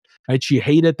part, right? She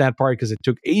hated that part because it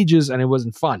took ages and it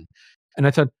wasn't fun. And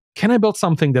I thought, can I build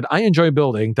something that I enjoy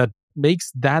building that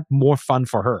makes that more fun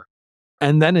for her?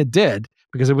 And then it did,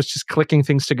 because it was just clicking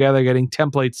things together, getting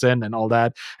templates in and all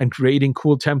that, and creating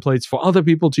cool templates for other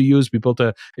people to use. We built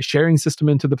a sharing system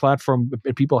into the platform,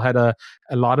 and people had a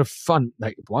lot of fun.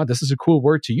 Like, wow, this is a cool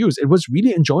word to use. It was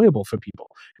really enjoyable for people.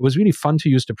 It was really fun to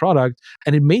use the product,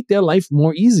 and it made their life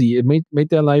more easy. It made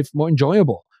their life more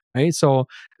enjoyable. Right. So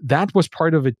that was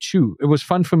part of it too. It was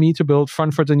fun for me to build,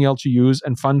 fun for Danielle to use,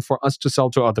 and fun for us to sell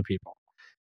to other people.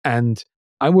 And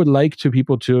I would like for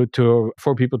people to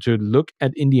look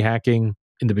at indie hacking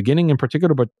in the beginning in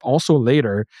particular, but also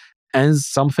later, as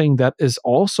something that is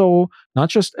also not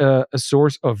just a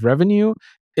source of revenue,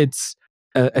 it's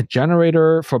a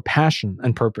generator for passion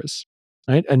and purpose.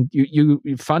 Right. And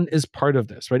fun is part of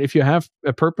this, right? If you have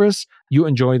a purpose, you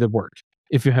enjoy the work.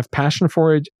 If you have passion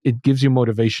for it, it gives you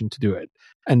motivation to do it.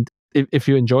 And if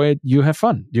you enjoy it, you have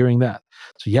fun during that.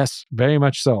 So yes, very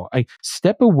much so. I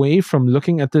step away from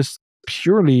looking at this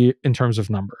purely in terms of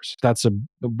numbers. That's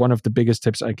one of the biggest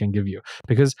tips I can give you,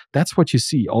 because that's what you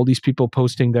see. All these people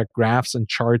posting their graphs and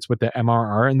charts with their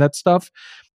MRR and that stuff.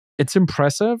 It's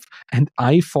impressive. And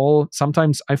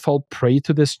sometimes I fall prey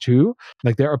to this too.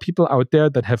 Like, there are people out there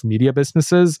that have media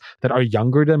businesses that are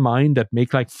younger than mine that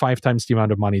make like 5 times the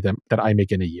amount of money that I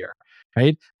make in a year.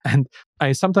 Right. And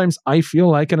sometimes I feel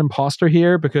like an imposter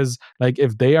here, because like,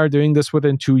 if they are doing this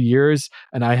within 2 years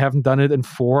and I haven't done it in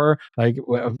 4, like,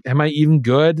 am I even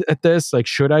good at this? Like,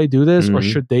 should I do this or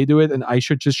should they do it? And I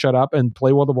should just shut up and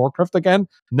play World of Warcraft again?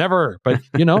 Never. But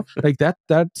like that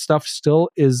stuff still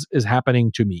is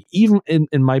happening to me, even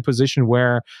in my position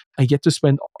where I get to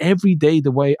spend every day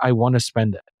the way I want to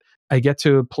spend it. I get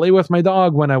to play with my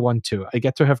dog when I want to. I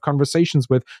get to have conversations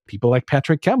with people like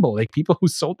Patrick Campbell, like people who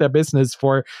sold their business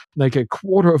for like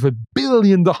 $250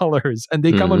 million, and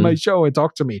they come on my show and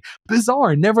talk to me.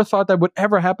 Bizarre. Never thought that would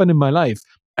ever happen in my life.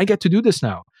 I get to do this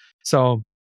now. So,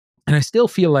 and I still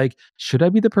feel like, should I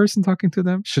be the person talking to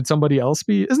them? Should somebody else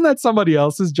be? Isn't that somebody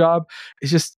else's job?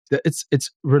 It's just,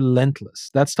 it's relentless.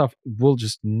 That stuff will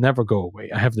just never go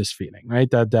away. I have this feeling,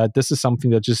 right? That this is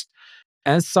something that just,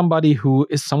 as somebody who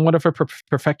is somewhat of a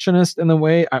perfectionist in a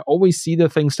way, I always see the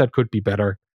things that could be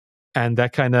better. And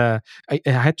that kind of, I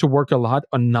had to work a lot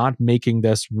on not making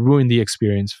this ruin the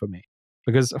experience for me,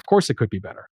 because of course it could be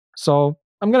better. So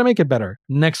I'm going to make it better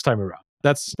next time around.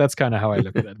 That's kind of how I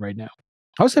look at it right now.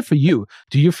 How's that for you?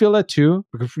 Do you feel that too?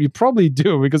 Because you probably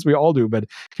do, because we all do. But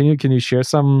can you share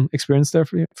some experience there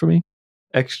for me?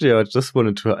 Actually, I just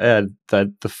wanted to add that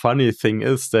the funny thing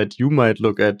is that you might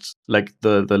look at like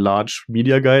the large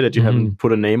media guy that you haven't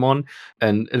put a name on,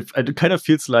 and it kind of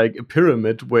feels like a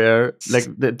pyramid where like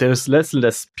there's less and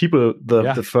less people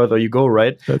the further you go,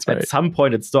 right? That's right. At some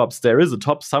point it stops. There is a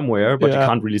top somewhere, but you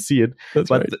can't really see it.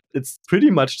 It's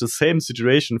pretty much the same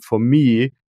situation for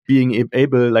me, being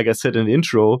able, like I said in the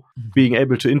intro, being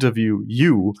able to interview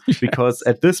you, because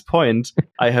at this point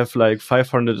I have like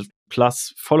 500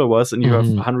 plus followers and you have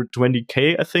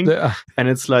 120K, I think. And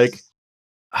it's like,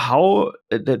 how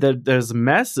there's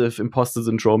massive imposter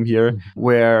syndrome here,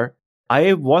 where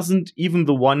I wasn't even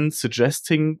the one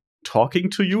suggesting talking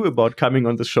to you about coming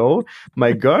on the show,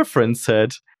 my girlfriend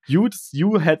said, you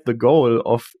had the goal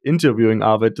of interviewing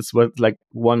Arvid. This was like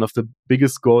one of the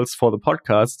biggest goals for the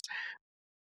podcast.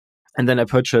 And then I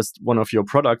purchased one of your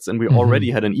products, and we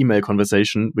already had an email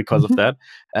conversation because of that.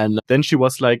 And then she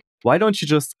was like, why don't you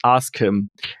just ask him?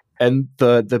 And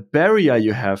the barrier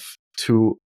you have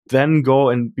to then go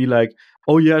and be like,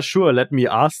 oh yeah, sure, let me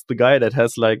ask the guy that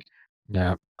has like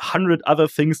 100 other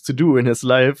things to do in his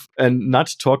life and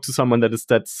not talk to someone that is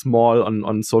that small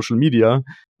on social media.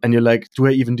 And you're like, do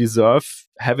I even deserve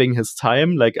having his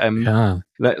time? Like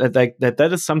that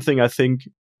is something I think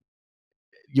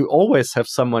you always have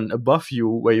someone above you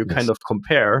where you kind of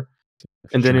compare.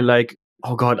 And then you're like,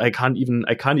 oh God, I can't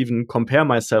even compare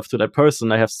myself to that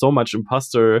person. I have so much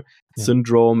imposter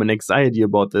syndrome and anxiety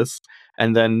about this.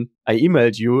 And then I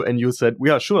emailed you and you said,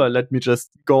 yeah, sure, let me just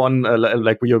go on,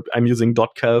 I'm using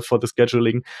 .cal for the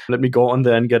scheduling. Let me go on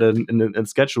there and get a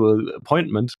schedule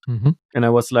appointment. And I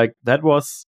was like,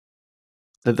 that's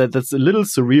a little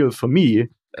surreal for me.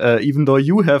 Even though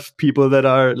you have people that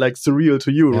are like surreal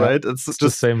to you, right? It's just the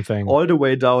same thing. All the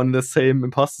way down the same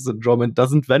imposter syndrome. It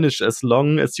doesn't vanish as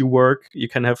long as you work. You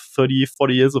can have 30,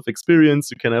 40 years of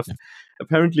experience. You can have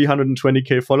apparently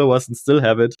 120K followers and still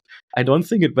have it. I don't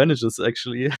think it vanishes,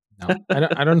 actually. No,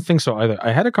 I don't think so either.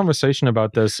 I had a conversation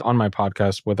about this on my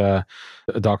podcast with a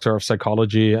doctor of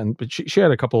psychology, and she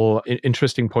had a couple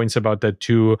interesting points about that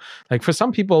too. Like for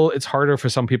some people, it's harder. For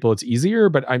some people, it's easier,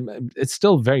 but it's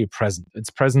still very present.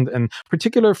 It's present, and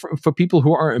particular for people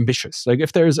who are ambitious. Like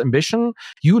if there's ambition,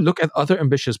 you look at other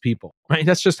ambitious people, right?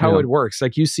 That's just how it works.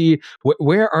 Like you see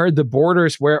where are the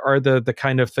borders, where are the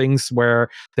kind of things where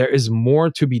there is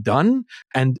more to be done,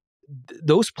 and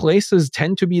those places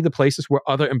tend to be the places where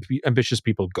other ambitious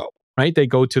people go, right? They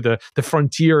go to the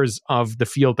frontiers of the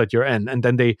field that you're in, and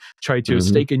then they try to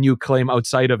stake a new claim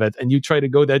outside of it, and you try to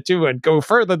go there too and go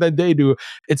further than they do.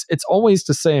 It's always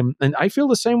the same, and I feel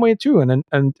the same way too.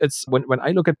 And it's when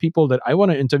I look at people that I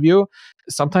want to interview,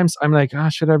 sometimes I'm like,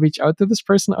 should I reach out to this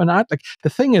person or not? Like the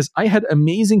thing is, I had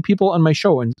amazing people on my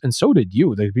show, and so did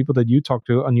you. The people that you talk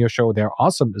to on your show, they're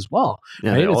awesome as well.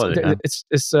 Yeah, right?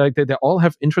 It's like they all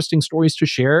have interesting stories to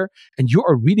share, and you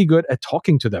are really good at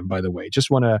talking to them, by the way.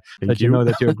 Just want to let you know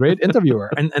that you're a great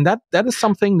interviewer. and that is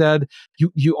something that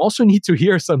you also need to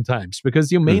hear sometimes,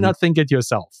 because you may not think it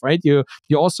yourself, right? You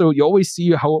always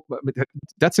see how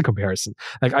that's a comparison.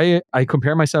 Like I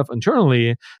compare myself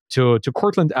internally to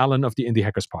Cortland Allen of the Indie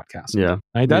Hackers podcast. Yeah.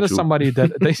 Right? That is somebody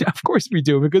that of course we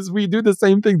do, because we do the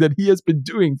same thing that he has been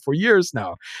doing for years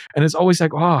now. And it's always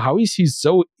like, wow, how is he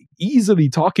so easily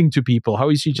talking to people? How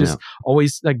is he just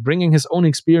always like bringing his own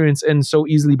experience in so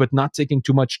easily, but not taking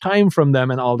too much time from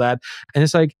them and all that? And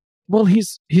it's like, well,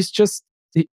 he's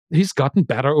gotten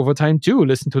better over time too.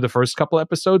 Listen to the first couple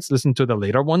episodes, listen to the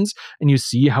later ones, and you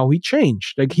see how he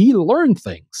changed. Like he learned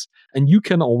things, and you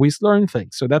can always learn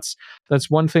things. So that's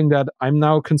one thing that I'm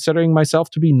now considering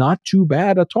myself to be not too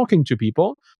bad at talking to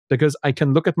people, because I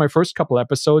can look at my first couple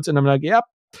episodes and I'm like, yep,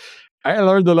 I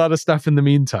learned a lot of stuff in the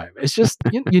meantime. It's just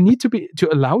you need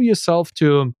to allow yourself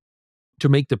to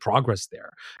make the progress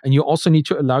there. And you also need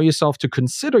to allow yourself to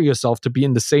consider yourself to be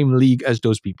in the same league as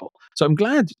those people. So I'm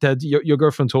glad that your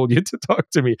girlfriend told you to talk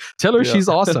to me. Tell her she's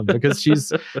awesome, because she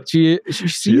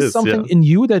sees something in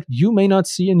you that you may not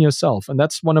see in yourself. And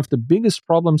that's one of the biggest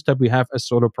problems that we have as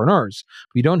solopreneurs.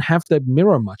 We don't have that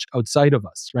mirror much outside of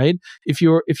us, right? If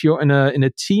you're in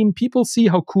a team, people see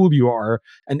how cool you are.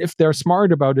 And if they're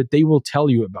smart about it, they will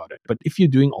tell you about it. But if you're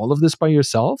doing all of this by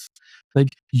yourself,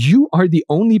 like you are the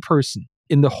only person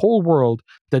in the whole world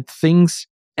that thinks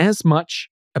as much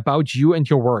about you and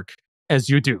your work as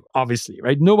you do, obviously,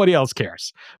 right? Nobody else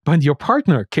cares. But your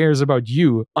partner cares about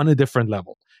you on a different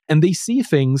level. And they see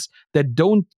things that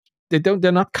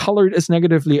they're not colored as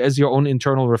negatively as your own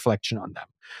internal reflection on them.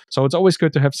 So it's always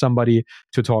good to have somebody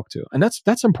to talk to. And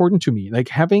that's important to me. Like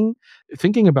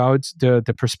thinking about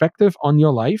the perspective on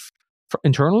your life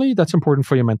internally, that's important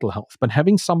for your mental health. But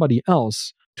having somebody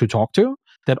else to talk to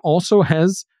that also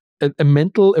has a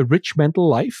rich mental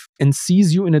life and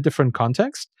sees you in a different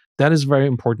context, that is very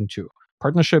important too.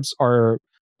 Partnerships are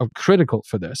critical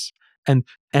for this. And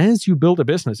as you build a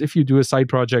business, if you do a side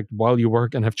project while you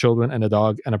work and have children and a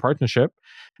dog and a partnership,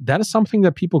 that is something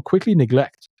that people quickly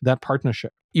neglect, that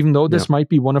partnership, even though this might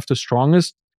be one of the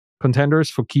strongest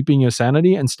contenders for keeping your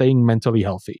sanity and staying mentally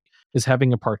healthy, is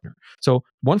having a partner. So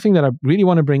one thing that I really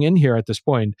want to bring in here at this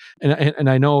point, and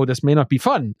I know this may not be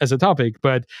fun as a topic,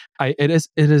 but it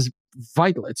is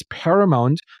vital. It's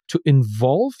paramount to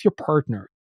involve your partner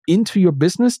into your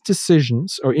business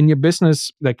decisions, or in your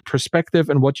business like perspective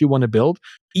and what you want to build,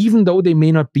 even though they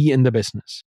may not be in the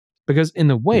business. Because in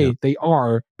a way, they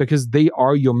are, because they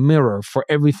are your mirror for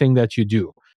everything that you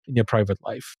do in your private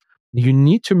life. You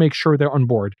need to make sure they're on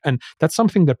board. And that's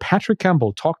something that Patrick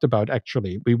Campbell talked about,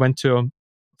 actually. We went to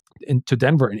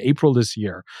Denver in April this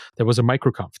year. There was a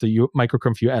microconf, the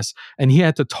microconf US, and he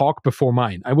had to talk before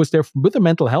mine. I was there with a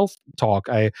mental health talk.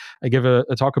 I gave a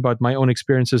talk about my own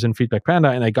experiences in Feedback Panda,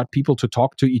 and I got people to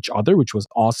talk to each other, which was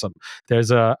awesome.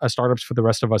 There's a Startups for the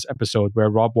Rest of Us episode where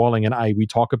Rob Walling and we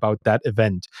talk about that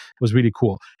event. It was really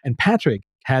cool. And Patrick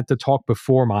had to talk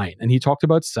before mine, and he talked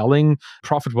about selling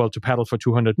ProfitWell to Paddle for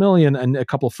 200 million and a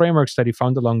couple of frameworks that he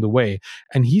found along the way.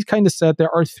 And he kind of said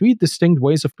there are three distinct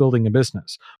ways of building a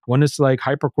business. One is like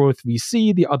hypergrowth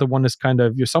VC, the other one is kind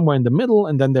of you're somewhere in the middle,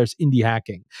 and then there's indie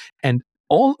hacking. And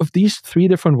all of these three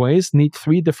different ways need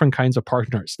three different kinds of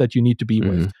partners that you need to be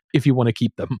with if you want to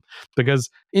keep them. Because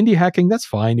indie hacking, that's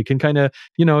fine. You can kind of,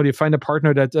 you find a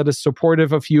partner that is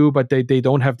supportive of you, but they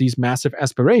don't have these massive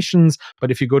aspirations. But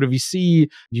if you go to VC,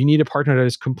 you need a partner that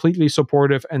is completely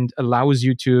supportive and allows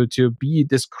you to be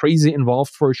this crazy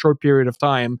involved for a short period of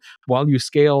time while you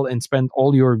scale and spend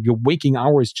all your waking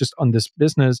hours just on this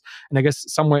business. And I guess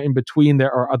somewhere in between,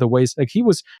 there are other ways. Like he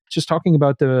was just talking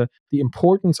about the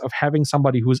importance of having somebody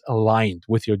who's aligned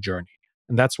with your journey.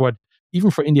 And that's what,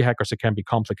 even for indie hackers, it can be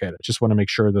complicated. Just want to make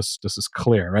sure this is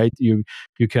clear, right? You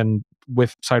can,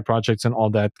 with side projects and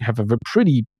all that, have a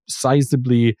pretty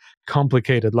sizably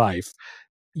complicated life.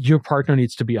 Your partner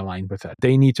needs to be aligned with that.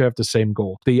 They need to have the same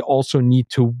goal. They also need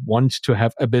to want to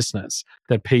have a business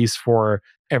that pays for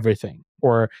everything,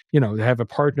 or have a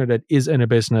partner that is in a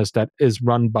business that is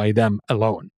run by them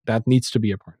alone. That needs to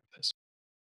be a part of this.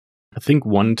 I think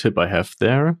one tip I have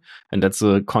there, and that's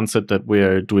a concept that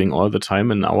we're doing all the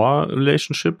time in our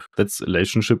relationship. That's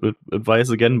relationship advice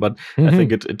again, but I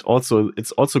think it's also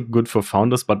good for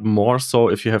founders, but more so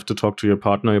if you have to talk to your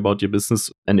partner about your business,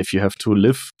 and if you have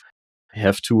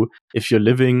to if you're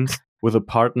living with a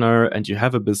partner and you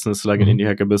have a business like an indie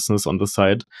hacker business on the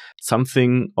side,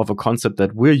 something of a concept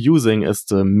that we're using is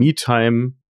the me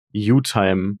time, you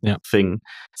time thing.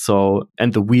 So,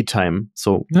 and the we time.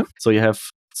 So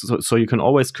you can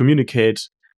always communicate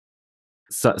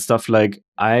stuff like,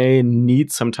 I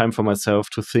need some time for myself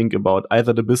to think about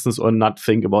either the business or not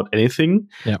think about anything.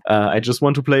 I just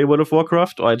want to play World of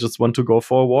Warcraft, or I just want to go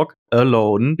for a walk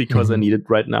alone because I need it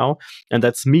right now. And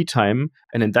that's me time.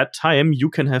 And in that time, you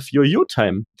can have your you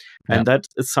time. And that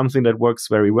is something that works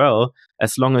very well,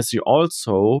 as long as you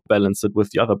also balance it with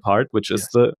the other part, which is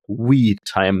the we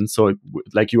time. So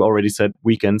like you already said,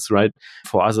 weekends, right?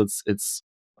 For us, it's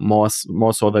more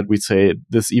so that we say,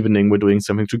 this evening we're doing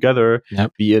something together,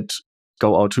 be it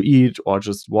go out to eat or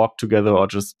just walk together or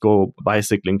just go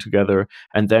bicycling together.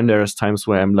 And then there's times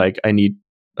where I'm like, I need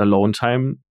alone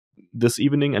time this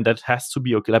evening, and that has to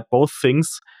be okay. Like both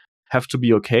things have to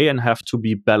be okay and have to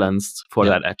be balanced for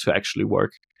that to actually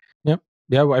work.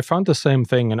 Well, I found the same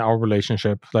thing in our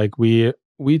relationship. Like we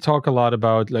talk a lot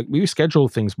about, like, we schedule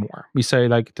things more. We say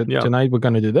like tonight we're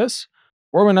going to do this,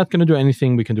 or we're not going to do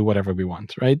anything. We can do whatever we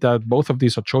want, right? Both of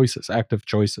these are choices, active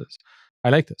choices. I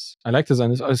like this. And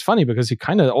it's funny because you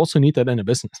kind of also need that in a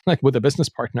business, like with a business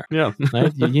partner.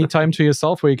 Right? You need time to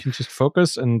yourself where you can just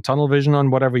focus and tunnel vision on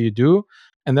whatever you do.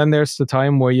 And then there's the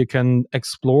time where you can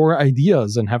explore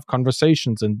ideas and have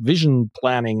conversations and vision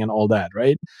planning and all that,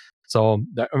 right? So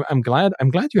I'm glad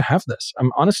you have this.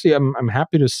 I'm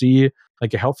happy to see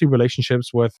like a healthy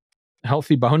relationships with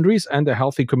healthy boundaries and a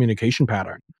healthy communication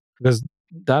pattern. Because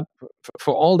that,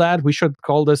 for all that, we should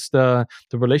call this the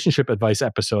relationship advice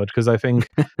episode, because I think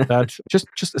that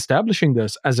just establishing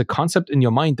this as a concept in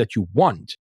your mind that you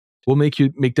want will make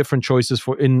you make different choices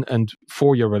for in and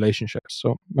for your relationships.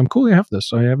 So I'm cool you have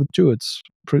this. I have it too. It's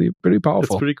pretty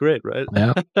powerful. It's pretty great, right?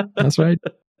 Yeah, that's right.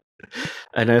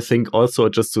 And I think also,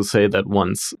 just to say that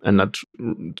once, and not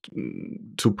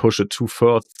to push it too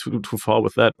far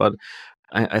with that, but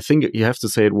I think you have to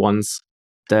say it once,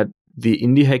 that the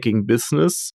indie hacking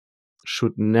business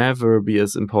should never be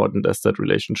as important as that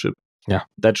relationship.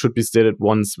 That should be stated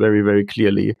once very, very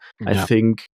clearly. I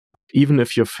think even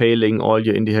if you're failing all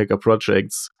your indie hacker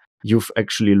projects, you've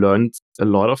actually learned a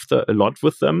lot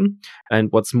with them.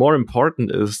 And what's more important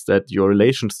is that your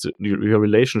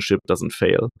relationship doesn't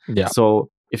fail. So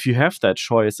if you have that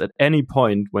choice at any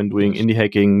point when doing indie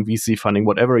hacking, VC funding,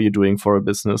 whatever you're doing for a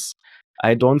business,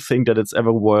 I don't think that it's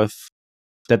ever worth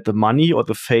that the money or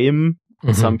the fame,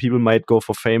 some people might go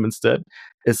for fame instead,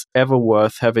 is ever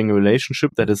worth having a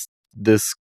relationship that is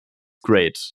this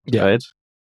great, right?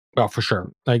 Well, for sure.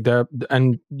 Like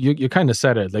and you kind of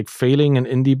said it, like failing in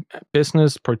indie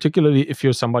business, particularly if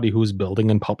you're somebody who's building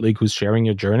in public, who's sharing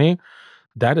your journey,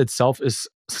 that itself is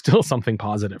still something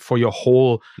positive for your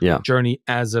whole journey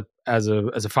as a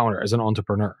founder, as an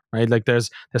entrepreneur, right? Like there's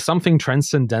something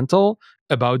transcendental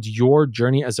about your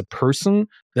journey as a person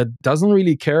that doesn't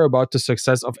really care about the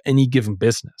success of any given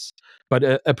business, but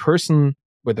a person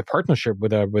with a partnership,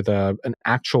 with an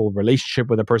actual relationship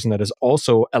with a person that is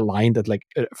also aligned at like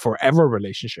a forever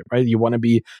relationship, right? You want to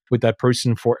be with that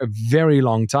person for a very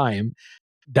long time.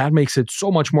 That makes it so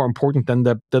much more important than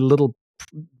the little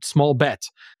small bet.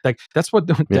 Like that's what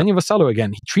Daniel Vassallo,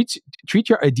 again, he treat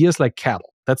your ideas like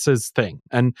cattle. That's his thing.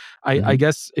 And I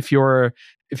guess if you're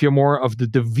more of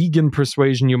the vegan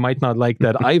persuasion, you might not like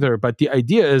that either. But the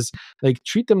idea is like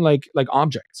treat them like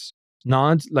objects,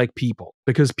 not like people,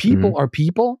 because people are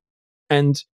people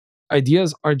and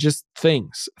ideas are just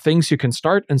things you can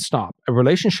start and stop. A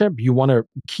relationship you want to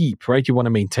keep, right? You want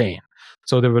to maintain.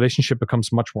 So the relationship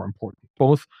becomes much more important,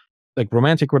 both like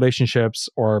romantic relationships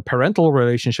or parental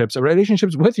relationships or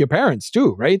relationships with your parents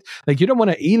too, right? Like you don't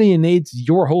want to alienate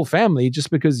your whole family just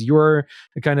because you're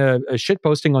kind of shit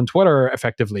posting on Twitter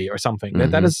effectively or something.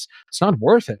 That is, it's not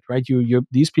worth it, right? You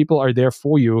these people are there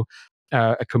for you.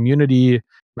 A community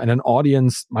and an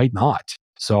audience might not.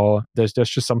 So there's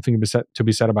just something to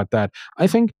be said about that. I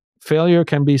think failure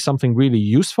can be something really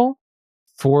useful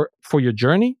for your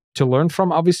journey to learn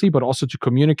from, obviously, but also to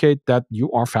communicate that you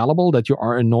are fallible, that you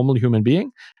are a normal human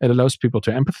being. It allows people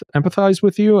to empathize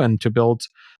with you and to build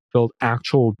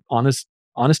actual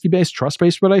honesty-based,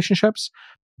 trust-based relationships.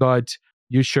 But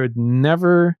you should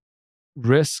never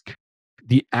risk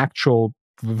the actual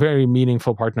very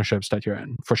meaningful partnerships that you're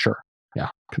in, for sure. Yeah.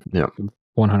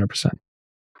 100%.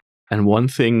 And one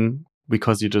thing,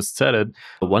 because you just said it,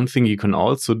 one thing you can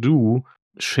also do,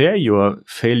 share your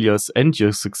failures and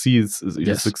your successes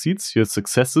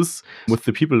with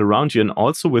the people around you and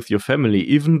also with your family,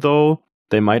 even though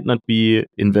they might not be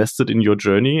invested in your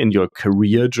journey, in your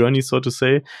career journey, so to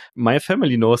say. My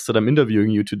family knows that I'm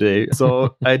interviewing you today.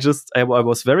 So I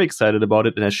was very excited about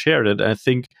it and I shared it. And I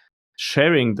think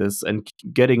sharing this and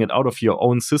getting it out of your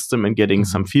own system and getting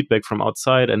some feedback from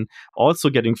outside and also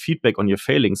getting feedback on your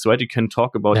failings, right? You can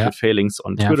talk about your failings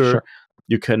on Twitter. Sure.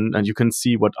 You can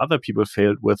see what other people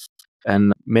failed with,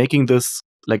 and making this,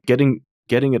 like getting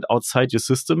it outside your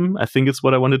system, I think is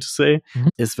what I wanted to say,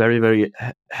 is very, very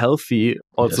healthy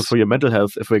also for your mental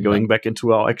health, if we're going back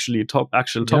into our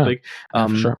actual topic.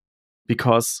 For sure.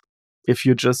 Because if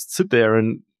you just sit there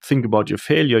and think about your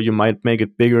failure, you might make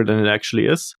it bigger than it actually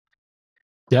is.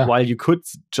 Yeah. While you could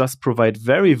just provide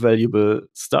very valuable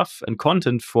stuff and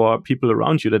content for people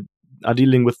around you that are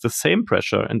dealing with the same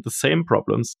pressure and the same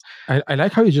problems. I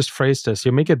like how you just phrased this.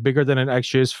 You make it bigger than it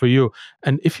actually is for you.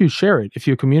 And if you share it, if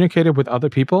you communicate it with other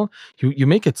people, you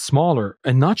make it smaller,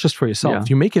 and not just for yourself.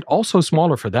 You make it also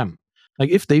smaller for them. Like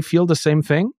if they feel the same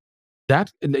thing,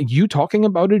 that like, you talking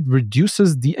about it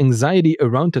reduces the anxiety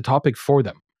around the topic for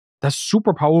them. That's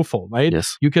super powerful, right?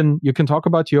 Yes. You can talk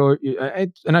about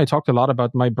and I talked a lot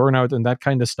about my burnout and that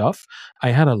kind of stuff.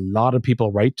 I had a lot of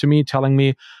people write to me telling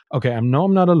me, okay, I'm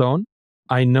not alone.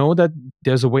 I know that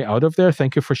there's a way out of there.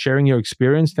 Thank you for sharing your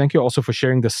experience. Thank you also for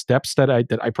sharing the steps that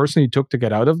I personally took to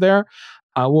get out of there.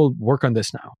 I will work on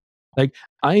this now. Like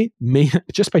I made,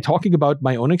 just by talking about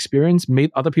my own experience, made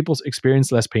other people's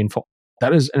experience less painful.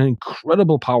 That is an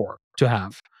incredible power to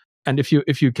have. And if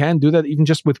you can do that, even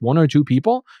just with one or two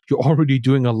people, you're already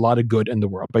doing a lot of good in the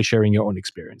world by sharing your own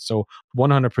experience. So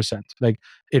 100%, like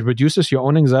it reduces your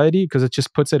own anxiety because it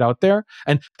just puts it out there.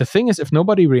 And the thing is, if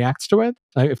nobody reacts to it,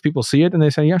 like if people see it and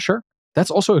they say, yeah, sure, that's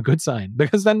also a good sign,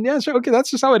 because then, yeah, sure, okay, that's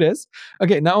just how it is.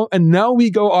 Okay, now we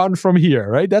go on from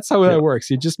here, right? That's how that works.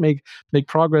 You just make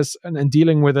progress and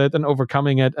dealing with it and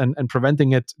overcoming it and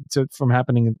preventing it from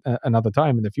happening another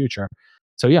time in the future.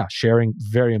 So yeah, sharing,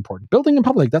 very important. Building in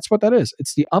public, that's what that is.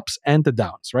 It's the ups and the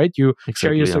downs, right? You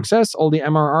share your success, all the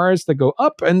MRRs that go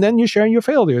up, and then you share your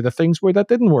failure, the things where that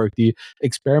didn't work, the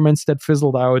experiments that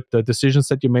fizzled out, the decisions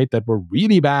that you made that were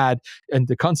really bad, and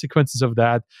the consequences of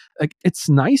that. Like, it's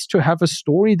nice to have a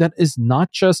story that is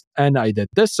not just, and I did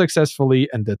this successfully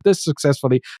and did this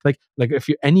successfully. Like if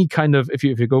you if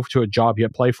you go to a job, you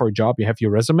apply for a job, you have your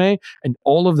resume, and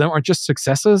all of them are just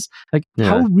successes. Like,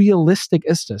 how realistic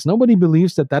is this? Nobody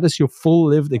believes that is your full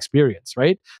lived experience,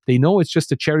 right? They know it's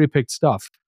just a cherry picked stuff.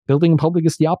 Building in public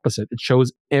is the opposite. It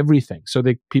shows everything so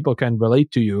that people can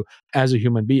relate to you as a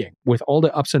human being with all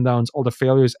the ups and downs, all the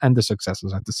failures and the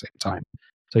successes at the same time.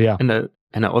 So yeah.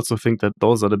 And I also think that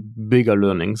those are the bigger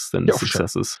learnings than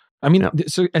successes. Sure. I mean,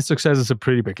 success is a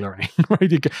pretty big learning,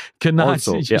 right? You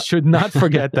should not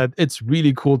forget that it's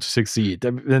really cool to succeed.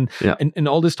 And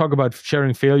all this talk about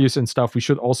sharing failures and stuff, we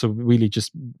should also really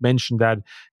just mention that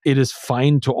it is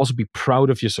fine to also be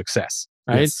proud of your success.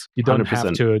 right? Yes, You don't have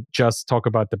 100%. to just talk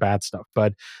about the bad stuff.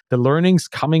 But the learnings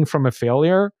coming from a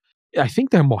failure, I think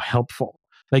they're more helpful.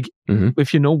 Like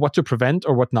if you know what to prevent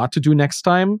or what not to do next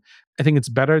time, I think it's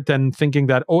better than thinking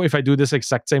that, oh, if I do this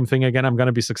exact same thing again, I'm going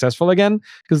to be successful again,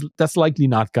 because that's likely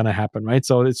not going to happen, right?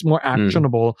 So it's more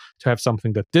actionable to have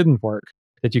something that didn't work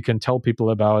that you can tell people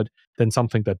about than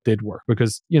something that did work,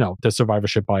 because, the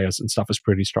survivorship bias and stuff is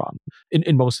pretty strong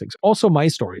in most things. Also my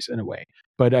stories in a way,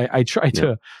 but I try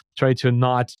to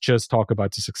not just talk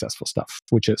about the successful stuff,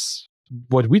 which is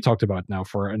what we talked about now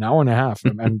for an hour and a half.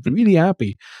 I'm really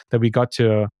happy that we got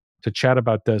to chat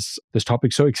about this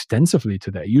topic so extensively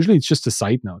today. Usually it's just a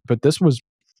side note, but this was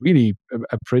really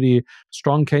a pretty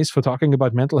strong case for talking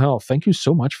about mental health. Thank you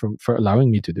so much for allowing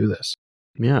me to do this.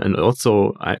 Yeah, and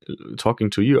also talking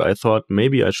to you, I thought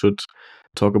maybe I should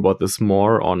talk about this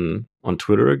more on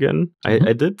Twitter again.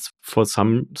 I did for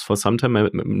some time. I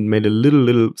made a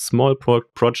little small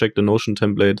project, a Notion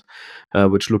template,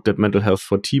 which looked at mental health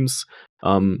for teams.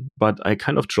 But I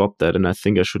kind of dropped that, and I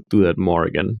think I should do that more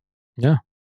again. Yeah.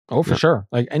 Oh, for sure.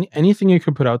 Like anything you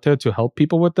can put out there to help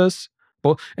people with this.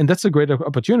 Well, and that's a great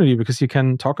opportunity because you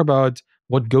can talk about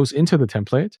what goes into the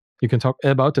template. You can talk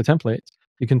about the template.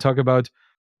 You can talk about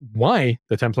why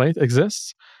the template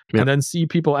exists, and then see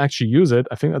people actually use it.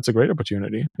 I think that's a great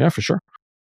opportunity. Yeah, for sure.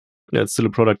 Yeah, it's still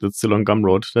a product that's still on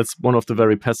Gumroad. That's one of the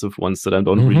very passive ones that I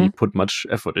don't really put much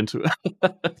effort into.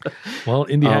 Well,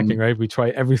 indie hacking, right? We try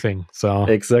everything. So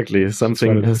exactly,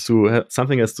 something has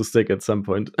to stick at some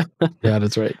point. Yeah,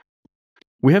 that's right.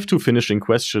 We have two finishing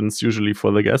questions usually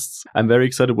for the guests. I'm very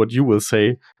excited what you will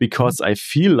say, because I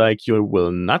feel like you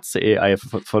will not say AI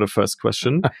for the first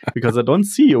question, because I don't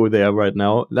see you there right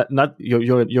now. Not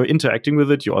you're interacting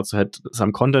with it. You also had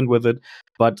some content with it,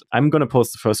 but I'm going to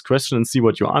post the first question and see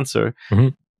what you answer.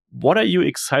 What are you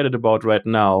excited about right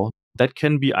now? That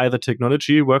can be either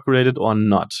technology, work related, or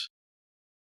not.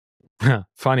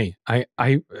 Funny.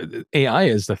 AI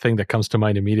is the thing that comes to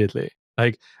mind immediately.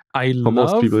 Like, I For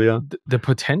most love people, the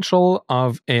potential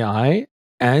of AI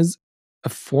as a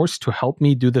force to help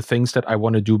me do the things that I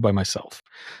want to do by myself.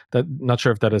 Not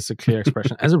sure if that is a clear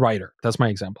expression. As a writer, that's my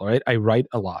example, right? I write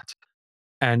a lot.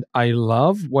 And I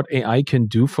love what AI can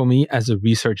do for me as a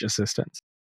research assistant.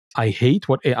 I hate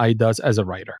what AI does as a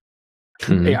writer.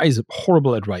 AI is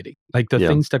horrible at writing. Like the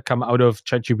things that come out of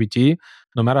ChatGPT,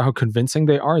 no matter how convincing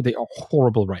they are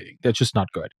horrible writing. They're just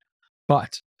not good.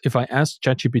 But if I ask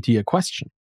ChatGPT a question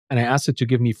and I ask it to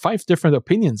give me 5 different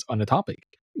opinions on a topic,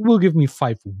 it will give me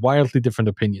 5 wildly different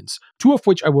opinions, 2 of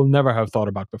which I will never have thought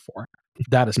about before.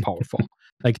 That is powerful.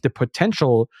 Like the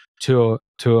potential to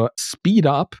speed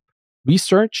up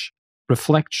research,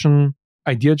 reflection,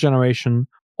 idea generation,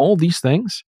 all these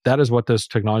things, that is what this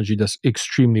technology does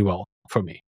extremely well for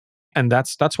me. And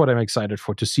that's what I'm excited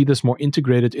for, to see this more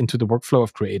integrated into the workflow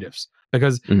of creatives.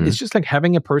 Because it's just like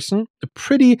having a person,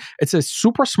 it's a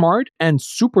super smart and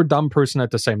super dumb person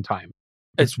at the same time.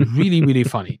 It's really, really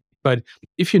funny. But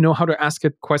if you know how to ask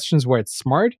it questions where it's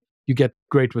smart, you get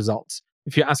great results.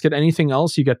 If you ask it anything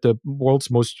else, you get the world's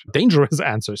most dangerous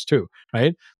answers too,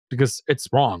 right? Because it's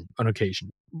wrong on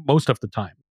occasion, most of the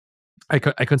time. I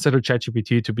consider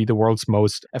ChatGPT to be the world's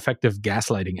most effective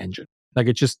gaslighting engine. Like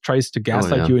it just tries to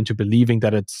gaslight you into believing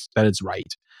that it's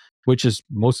right, which is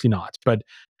mostly not. But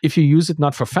if you use it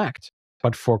not for fact,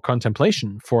 but for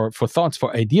contemplation, for thoughts,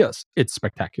 for ideas, it's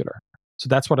spectacular. So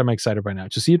that's what I'm excited right now,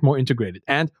 to see it more integrated.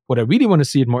 And what I really want to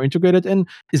see it more integrated in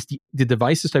is the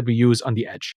devices that we use on the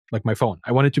edge, like my phone.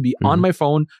 I want it to be on my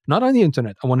phone, not on the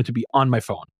internet. I want it to be on my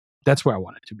phone. That's where I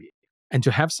want it to be. And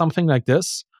to have something like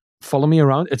this follow me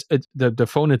around. The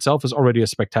phone itself is already a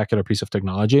spectacular piece of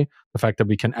technology. The fact that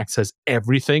we can access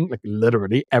everything, like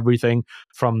literally everything,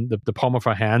 from the palm of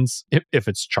our hands, if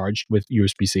it's charged with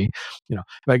USB-C,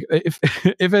 like if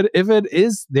it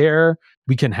is there,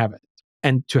 we can have it.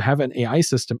 And to have an AI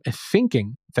system, a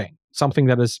thinking thing, something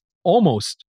that is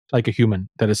almost like a human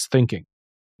that is thinking,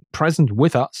 present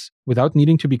with us without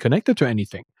needing to be connected to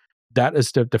anything, that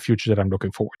is the future that I'm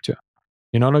looking forward to.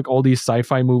 Like all these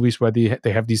sci-fi movies where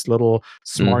they have these little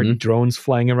smart drones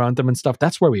flying around them and stuff.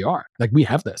 That's where we are. Like we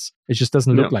have this. It just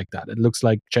doesn't look like that. It looks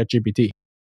like ChatGPT.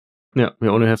 Yeah, we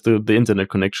only have the internet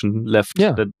connection left.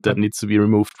 That needs to be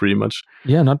removed pretty much.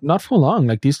 Yeah, not for long.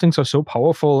 Like these things are so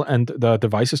powerful, and the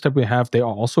devices that we have, they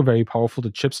are also very powerful.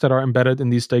 The chips that are embedded in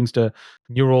these things, the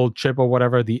neural chip or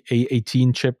whatever, the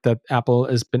A18 chip that Apple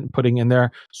has been putting in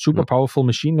there, super powerful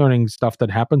machine learning stuff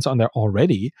that happens on there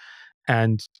already.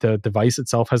 And the device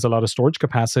itself has a lot of storage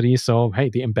capacity. So, hey,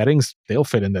 the embeddings, they'll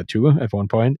fit in there too at one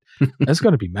point. That's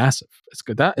going to be massive. It's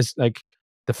good. That is like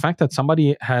the fact that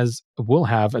somebody will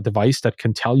have a device that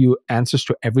can tell you answers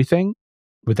to everything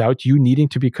without you needing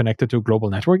to be connected to a global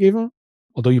network even,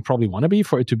 although you probably want to be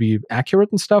for it to be accurate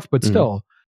and stuff, but still,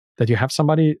 that you have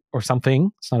somebody or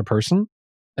something, it's not a person,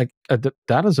 like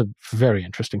that is a very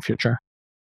interesting future.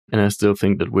 And I still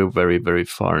think that we're very, very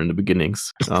far in the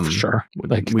beginnings. Sure.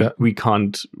 We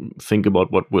can't think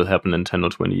about what will happen in 10 or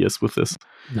 20 years with this.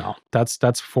 No,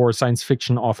 that's for science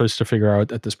fiction authors to figure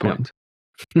out at this point.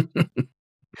 Yeah.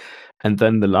 And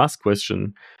then the last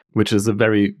question, which is a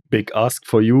very big ask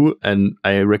for you, and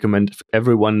I recommend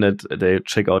everyone that they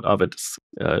check out Arvid's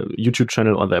YouTube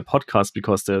channel or their podcast,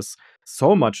 because there's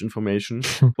so much information.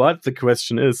 But the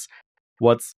question is,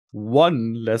 what's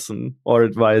one lesson or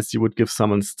advice you would give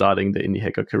someone starting the indie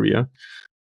hacker career?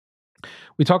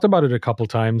 We talked about it a couple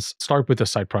times. Start with a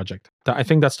side project. I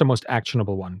think that's the most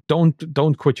actionable one.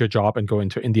 Don't quit your job and go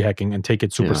into indie hacking and take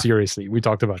it super seriously. We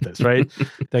talked about this, right?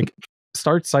 Like,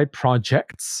 start side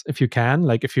projects if you can.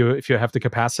 Like, if you have the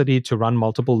capacity to run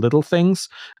multiple little things.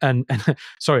 And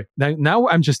sorry, now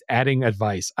I'm just adding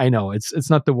advice. I know it's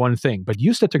not the one thing, but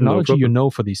use the technology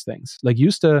for these things. Like,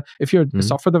 if you're a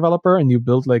software developer and you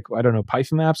build, like, I don't know,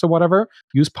 Python apps or whatever,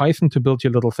 use Python to build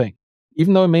your little thing.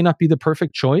 Even though it may not be the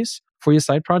perfect choice for your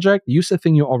side project, use the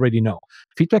thing you already know.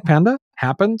 Feedback Panda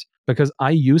happened because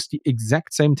I used the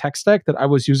exact same tech stack that I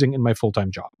was using in my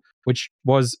full-time job, which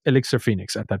was Elixir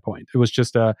Phoenix at that point. It was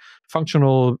just a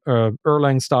functional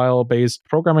Erlang style based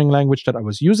programming language that I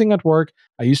was using at work.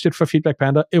 I used it for Feedback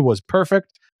Panda. It was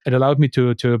perfect. It allowed me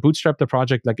to bootstrap the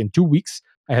project like in 2 weeks.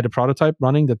 I had a prototype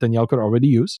running that Danielle could already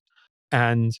use.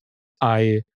 And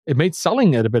it made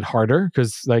selling it a bit harder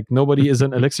because, like, nobody is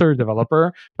an Elixir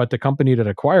developer, but the company that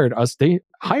acquired us, they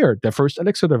hired their first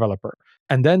Elixir developer.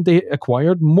 And then they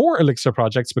acquired more Elixir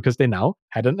projects because they now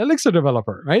had an Elixir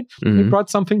developer, right? We brought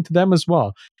something to them as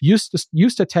well. Use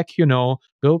the tech,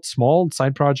 build small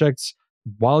side projects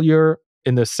while you're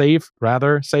in the safe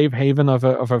haven of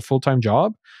a full-time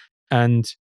job,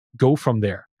 and go from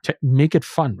there. Make it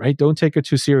fun, right? Don't take it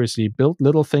too seriously. Build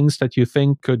little things that you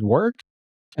think could work,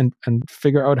 and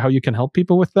figure out how you can help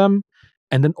people with them.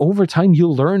 And then over time,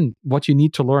 you'll learn what you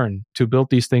need to learn to build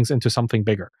these things into something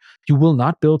bigger. You will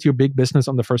not build your big business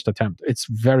on the first attempt. It's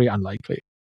very unlikely.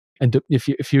 And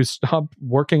if you stop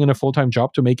working in a full-time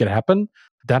job to make it happen,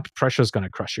 that pressure is going to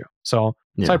crush you. So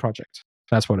side project,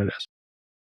 that's what it is.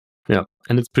 Yeah,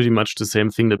 and it's pretty much the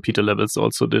same thing that Peter Levels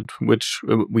also did, which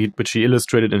he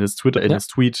illustrated in his his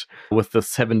tweet with the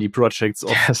 70 projects,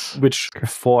 of which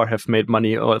 4 have made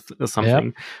money or something.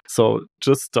 Yep. So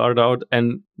just start out.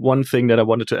 And one thing that I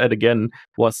wanted to add again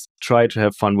was try to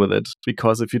have fun with it,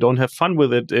 because if you don't have fun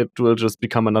with it, it will just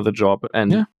become another job,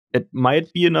 and it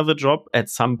might be another job at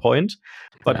some point,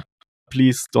 but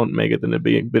please don't make it in the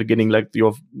beginning like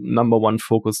your number one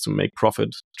focus to make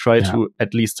profit. Try to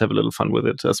at least have a little fun with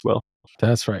it as well.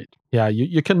 That's right. Yeah,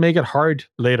 you can make it hard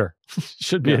later.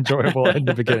 Should be enjoyable in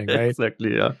the beginning, right?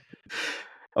 Exactly, yeah.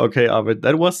 Okay, Arvid,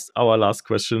 that was our last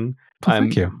question.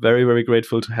 Thank you. Very, very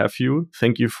grateful to have you.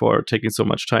 Thank you for taking so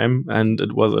much time, and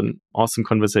it was an awesome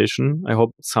conversation. I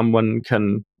hope someone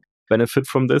can benefit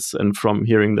from this and from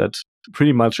hearing that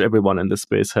pretty much everyone in this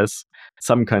space has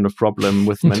some kind of problem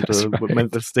with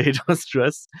mental state or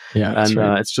stress. Yeah, and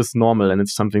it's just normal, and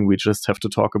it's something we just have to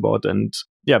talk about and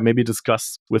maybe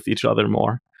discuss with each other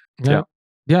more. Yeah.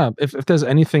 If there's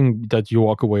anything that you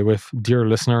walk away with, dear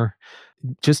listener,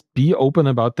 just be open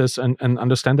about this and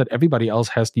understand that everybody else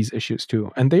has these issues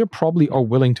too. And they probably are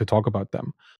willing to talk about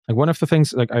them. Like, one of the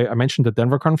things, like I mentioned the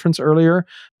Denver conference earlier,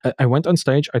 I went on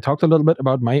stage, I talked a little bit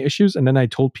about my issues, and then I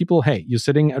told people, hey, you're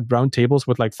sitting at round tables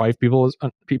with like 5 people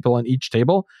on each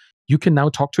table. You can now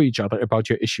talk to each other about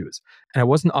your issues. And I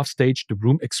wasn't off stage. The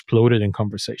room exploded in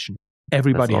conversation.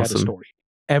 Everybody had a story.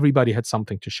 Everybody had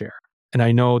something to share. And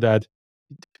I know that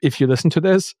if you listen to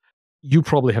this, you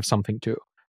probably have something too.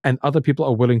 And other people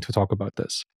are willing to talk about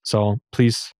this. So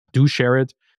please do share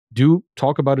it. Do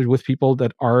talk about it with people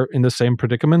that are in the same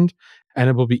predicament, and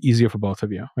it will be easier for both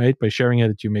of you, right? By sharing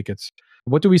it, you make it.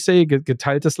 What do we say?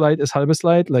 Geteiltes Leid ist halbes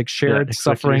Leid. Like, shared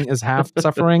suffering is half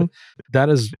suffering. That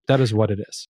is what it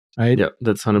is, right? Yeah,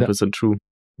 that's 100% true.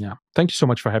 Yeah. Thank you so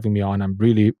much for having me on. I'm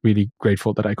really, really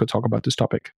grateful that I could talk about this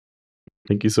topic.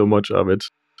 Thank you so much, Arvid.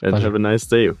 And have a nice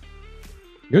day.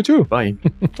 You too. Bye.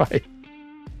 Bye.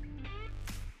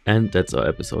 And that's our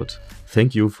episode.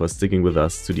 Thank you for sticking with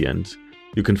us to the end.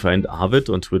 You can find Arvid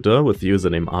on Twitter with the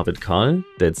username Arvid Kahl.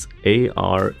 That's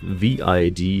ARVIDKAHL.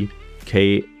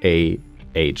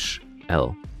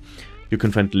 You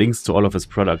can find links to all of his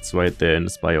products right there in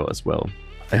his bio as well.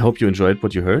 I hope you enjoyed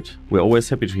what you heard. We're always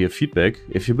happy to hear feedback.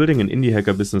 If you're building an indie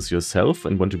hacker business yourself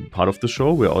and want to be part of the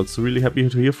show, we're also really happy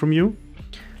to hear from you.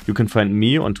 You can find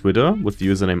me on Twitter with the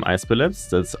username iceberlabs,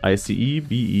 that's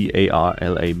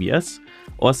ICEBEARLABS,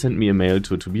 or send me a mail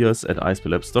to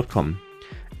tobias@iceberlabs.com.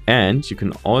 And you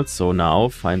can also now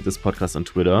find this podcast on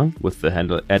Twitter with the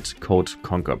handle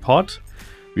 @CodeConquerPod.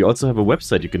 We also have a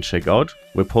website you can check out.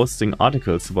 We're posting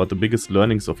articles about the biggest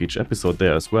learnings of each episode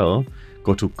there as well.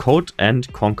 Go to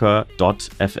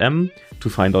codeandconquer.fm to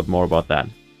find out more about that.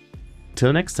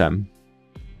 Till next time.